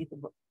can be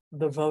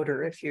the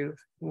voter if you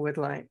would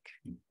like.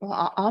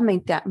 Well, I'll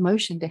make that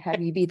motion to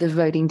have you be the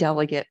voting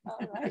delegate. All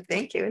right,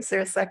 thank you. Is there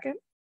a second?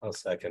 I'll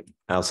second.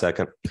 I'll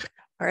second.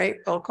 All right,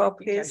 roll call,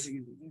 please.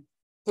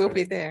 We'll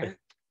be there.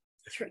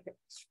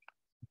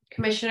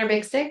 Commissioner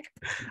Bigstick,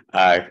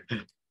 Aye.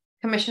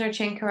 Commissioner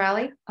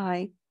Chinkarali,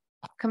 Aye.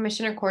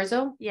 Commissioner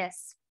Corzo,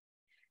 Yes.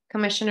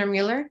 Commissioner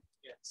Mueller,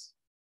 Yes.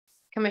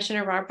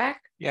 Commissioner Rohrbeck,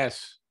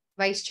 Yes.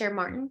 Vice Chair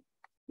Martin,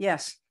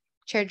 Yes.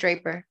 Chair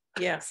Draper.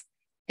 Yes.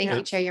 Thank you,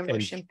 And- Chair. Your and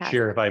motion passes.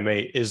 Chair, if I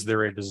may, is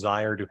there a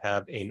desire to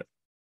have an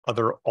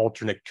other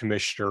alternate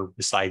commissioner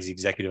besides the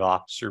executive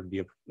officer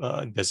be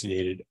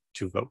designated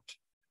to vote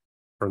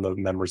from the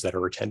members that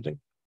are attending?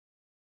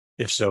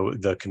 If so,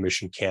 the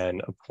commission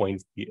can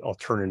appoint the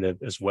alternative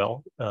as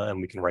well,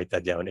 and we can write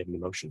that down in the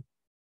motion.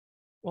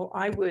 Well,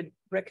 I would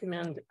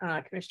recommend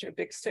Commissioner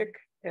Bigstick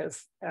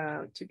as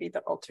to be the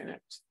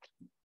alternate.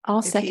 I'll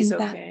If second he's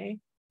that. okay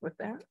with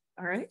that.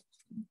 All right.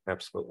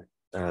 Absolutely.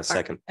 All right,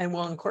 Second. and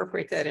we'll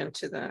incorporate that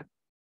into the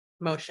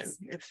motion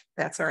if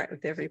that's all right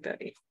with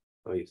everybody.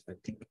 What do you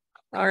think?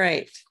 All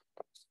right.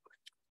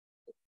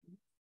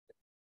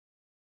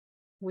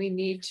 We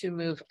need to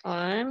move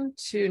on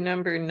to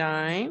number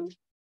 9.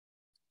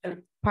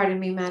 Pardon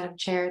me, Madam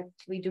Chair,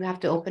 we do have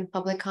to open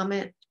public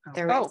comment.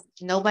 There is Oh.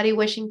 nobody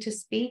wishing to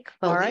speak,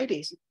 but All we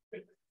righty.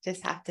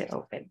 just have to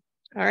open.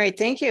 All right,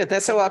 thank you.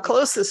 That's so I'll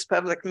close this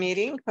public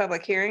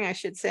hearing, I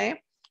should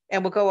say.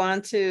 And we'll go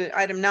on to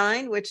item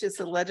 9, which is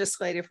the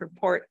legislative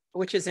report,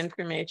 which is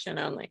information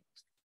only.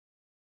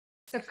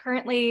 So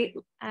currently,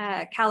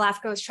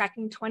 LAFCo is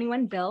tracking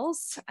 21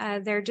 bills.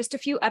 There are just a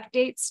few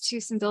updates to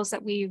some bills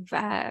that we've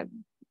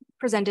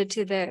presented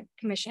to the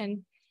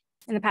commission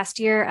in the past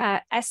year.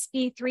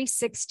 SB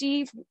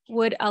 360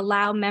 would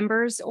allow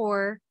members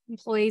or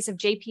employees of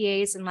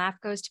JPAs and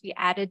LAFCOs to be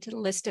added to the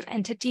list of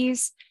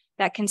entities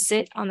that can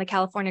sit on the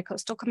California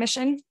Coastal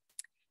Commission.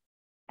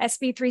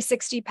 SB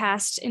 360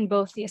 passed in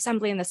both the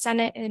Assembly and the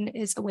Senate and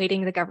is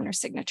awaiting the governor's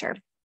signature.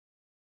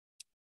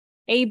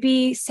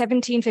 AB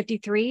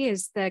 1753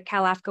 is the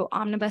LAFCo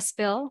Omnibus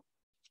Bill.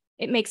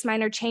 It makes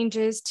minor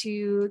changes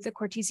to the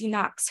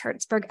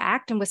Cortese-Knox-Hertzberg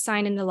Act and was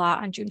signed into law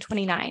on June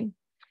 29.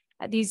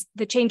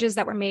 The changes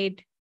that were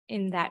made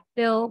in that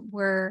bill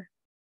were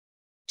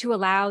to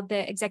allow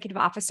the executive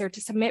officer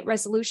to submit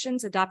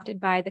resolutions adopted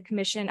by the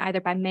commission either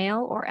by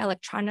mail or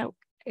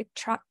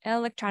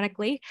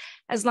electronically,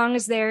 as long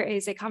as there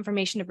is a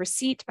confirmation of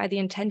receipt by the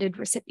intended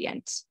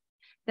recipient.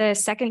 The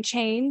second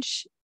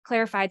change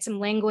clarified some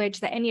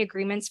language that any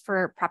agreements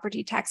for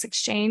property tax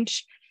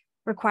exchange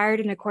required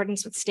in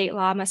accordance with state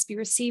law must be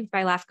received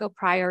by LAFCO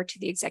prior to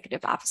the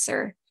executive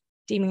officer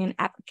deeming an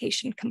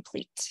application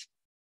complete.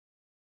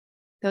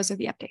 Those are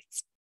the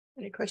updates.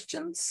 Any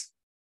questions?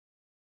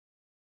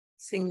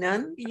 Seeing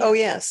none? Oh,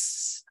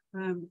 yes.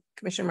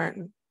 Commissioner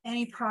Martin.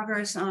 Any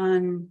progress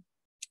on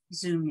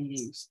Zoom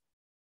meetings,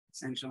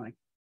 essentially?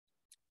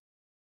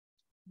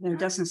 There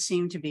doesn't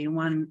seem to be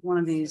one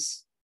of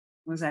these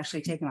was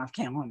actually taken off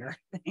calendar,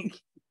 I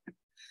think.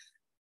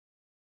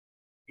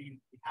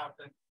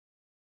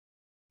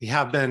 We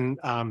have been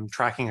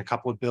tracking a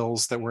couple of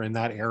bills that were in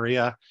that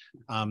area.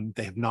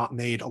 They have not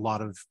made a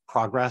lot of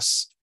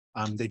progress.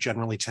 They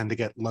generally tend to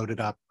get loaded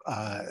up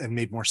and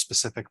made more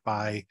specific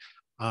by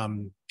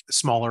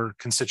smaller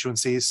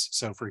constituencies.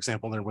 So for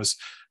example, there was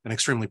an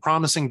extremely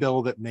promising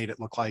bill that made it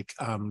look like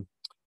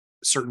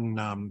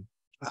certain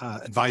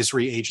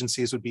advisory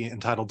agencies would be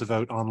entitled to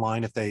vote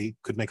online if they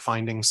could make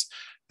findings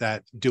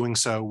that doing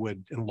so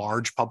would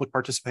enlarge public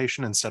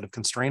participation instead of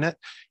constrain it.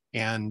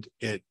 And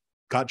it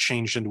got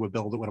changed into a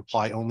bill that would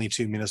apply only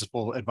to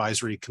municipal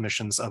advisory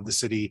commissions of the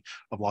city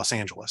of Los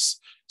Angeles.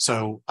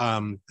 So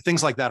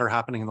things like that are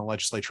happening in the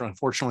legislature.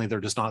 Unfortunately, there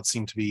does not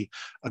seem to be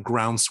a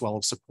groundswell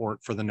of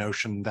support for the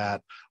notion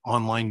that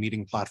online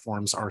meeting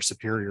platforms are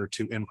superior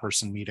to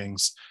in-person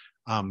meetings.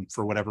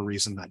 For whatever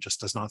reason, that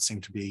just does not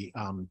seem to be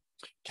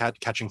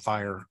catching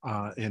fire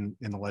in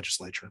the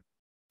legislature.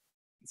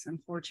 It's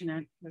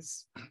unfortunate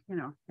because, you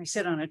know, I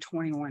sit on a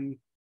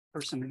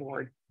 21-person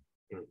board.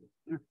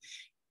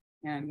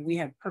 And we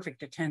had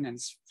perfect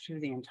attendance through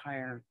the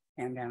entire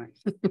pandemic.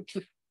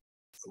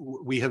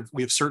 We have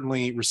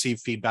certainly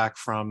received feedback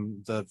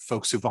from the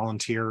folks who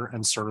volunteer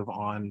and serve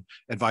on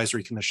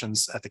advisory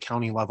commissions at the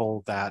county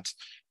level that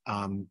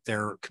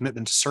their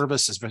commitment to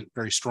service is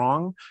very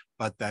strong,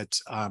 but that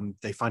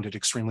they find it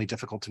extremely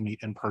difficult to meet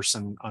in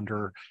person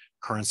under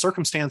current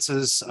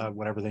circumstances,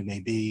 whatever they may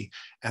be,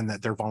 and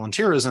that their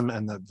volunteerism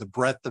and the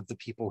breadth of the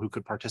people who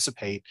could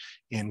participate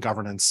in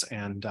governance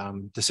and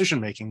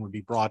decision-making would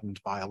be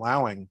broadened by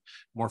allowing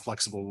more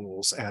flexible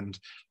rules. And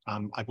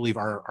I believe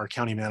our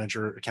county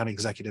manager, county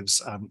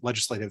executives,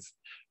 legislative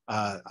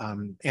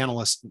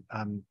analyst,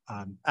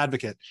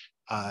 advocate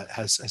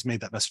has made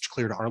that message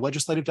clear to our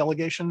legislative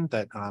delegation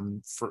that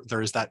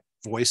there is that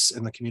voice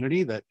in the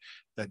community that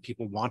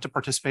people want to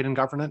participate in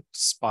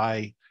governance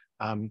by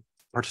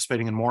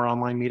participating in more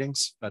online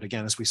meetings. But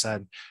again, as we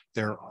said,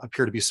 there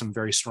appear to be some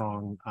very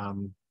strong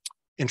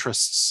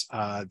interests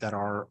that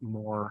are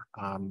more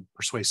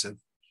persuasive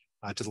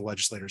to the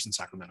legislators in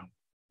Sacramento.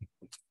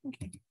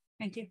 Okay,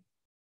 thank you.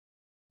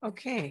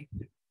 Okay,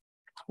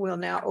 we'll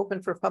now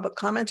open for public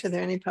comment. Are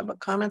there any public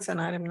comments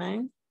on item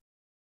 9?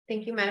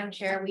 Thank you, Madam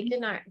Chair. We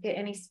did not get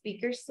any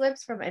speaker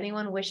slips from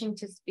anyone wishing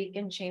to speak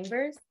in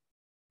chambers.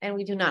 And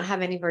we do not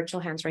have any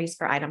virtual hands raised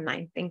for item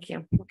 9. Thank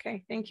you.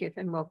 Okay, thank you.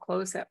 Then we'll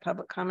close that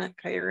public comment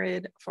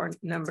period for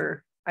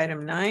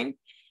item 9.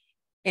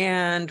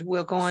 And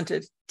we'll go on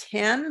to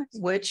 10,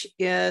 which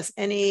is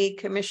any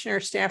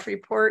commissioner staff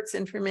reports,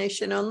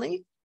 information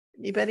only.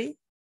 Anybody?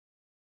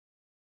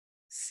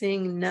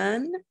 Seeing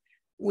none,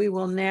 we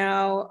will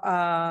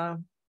now,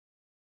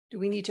 do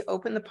we need to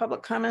open the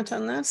public comment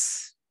on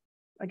this?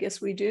 I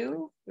guess we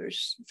do.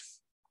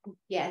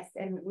 Yes,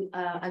 and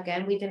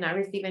again, we did not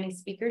receive any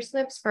speaker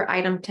slips for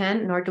item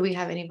 10, nor do we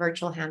have any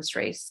virtual hands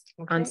raised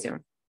on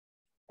Zoom.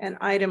 And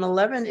item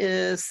 11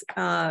 is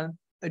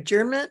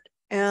adjournment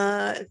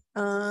at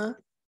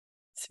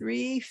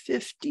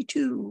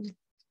 3:52.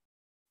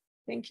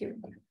 Thank you.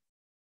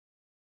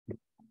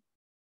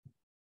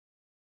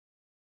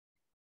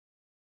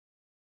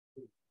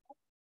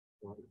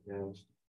 Yes.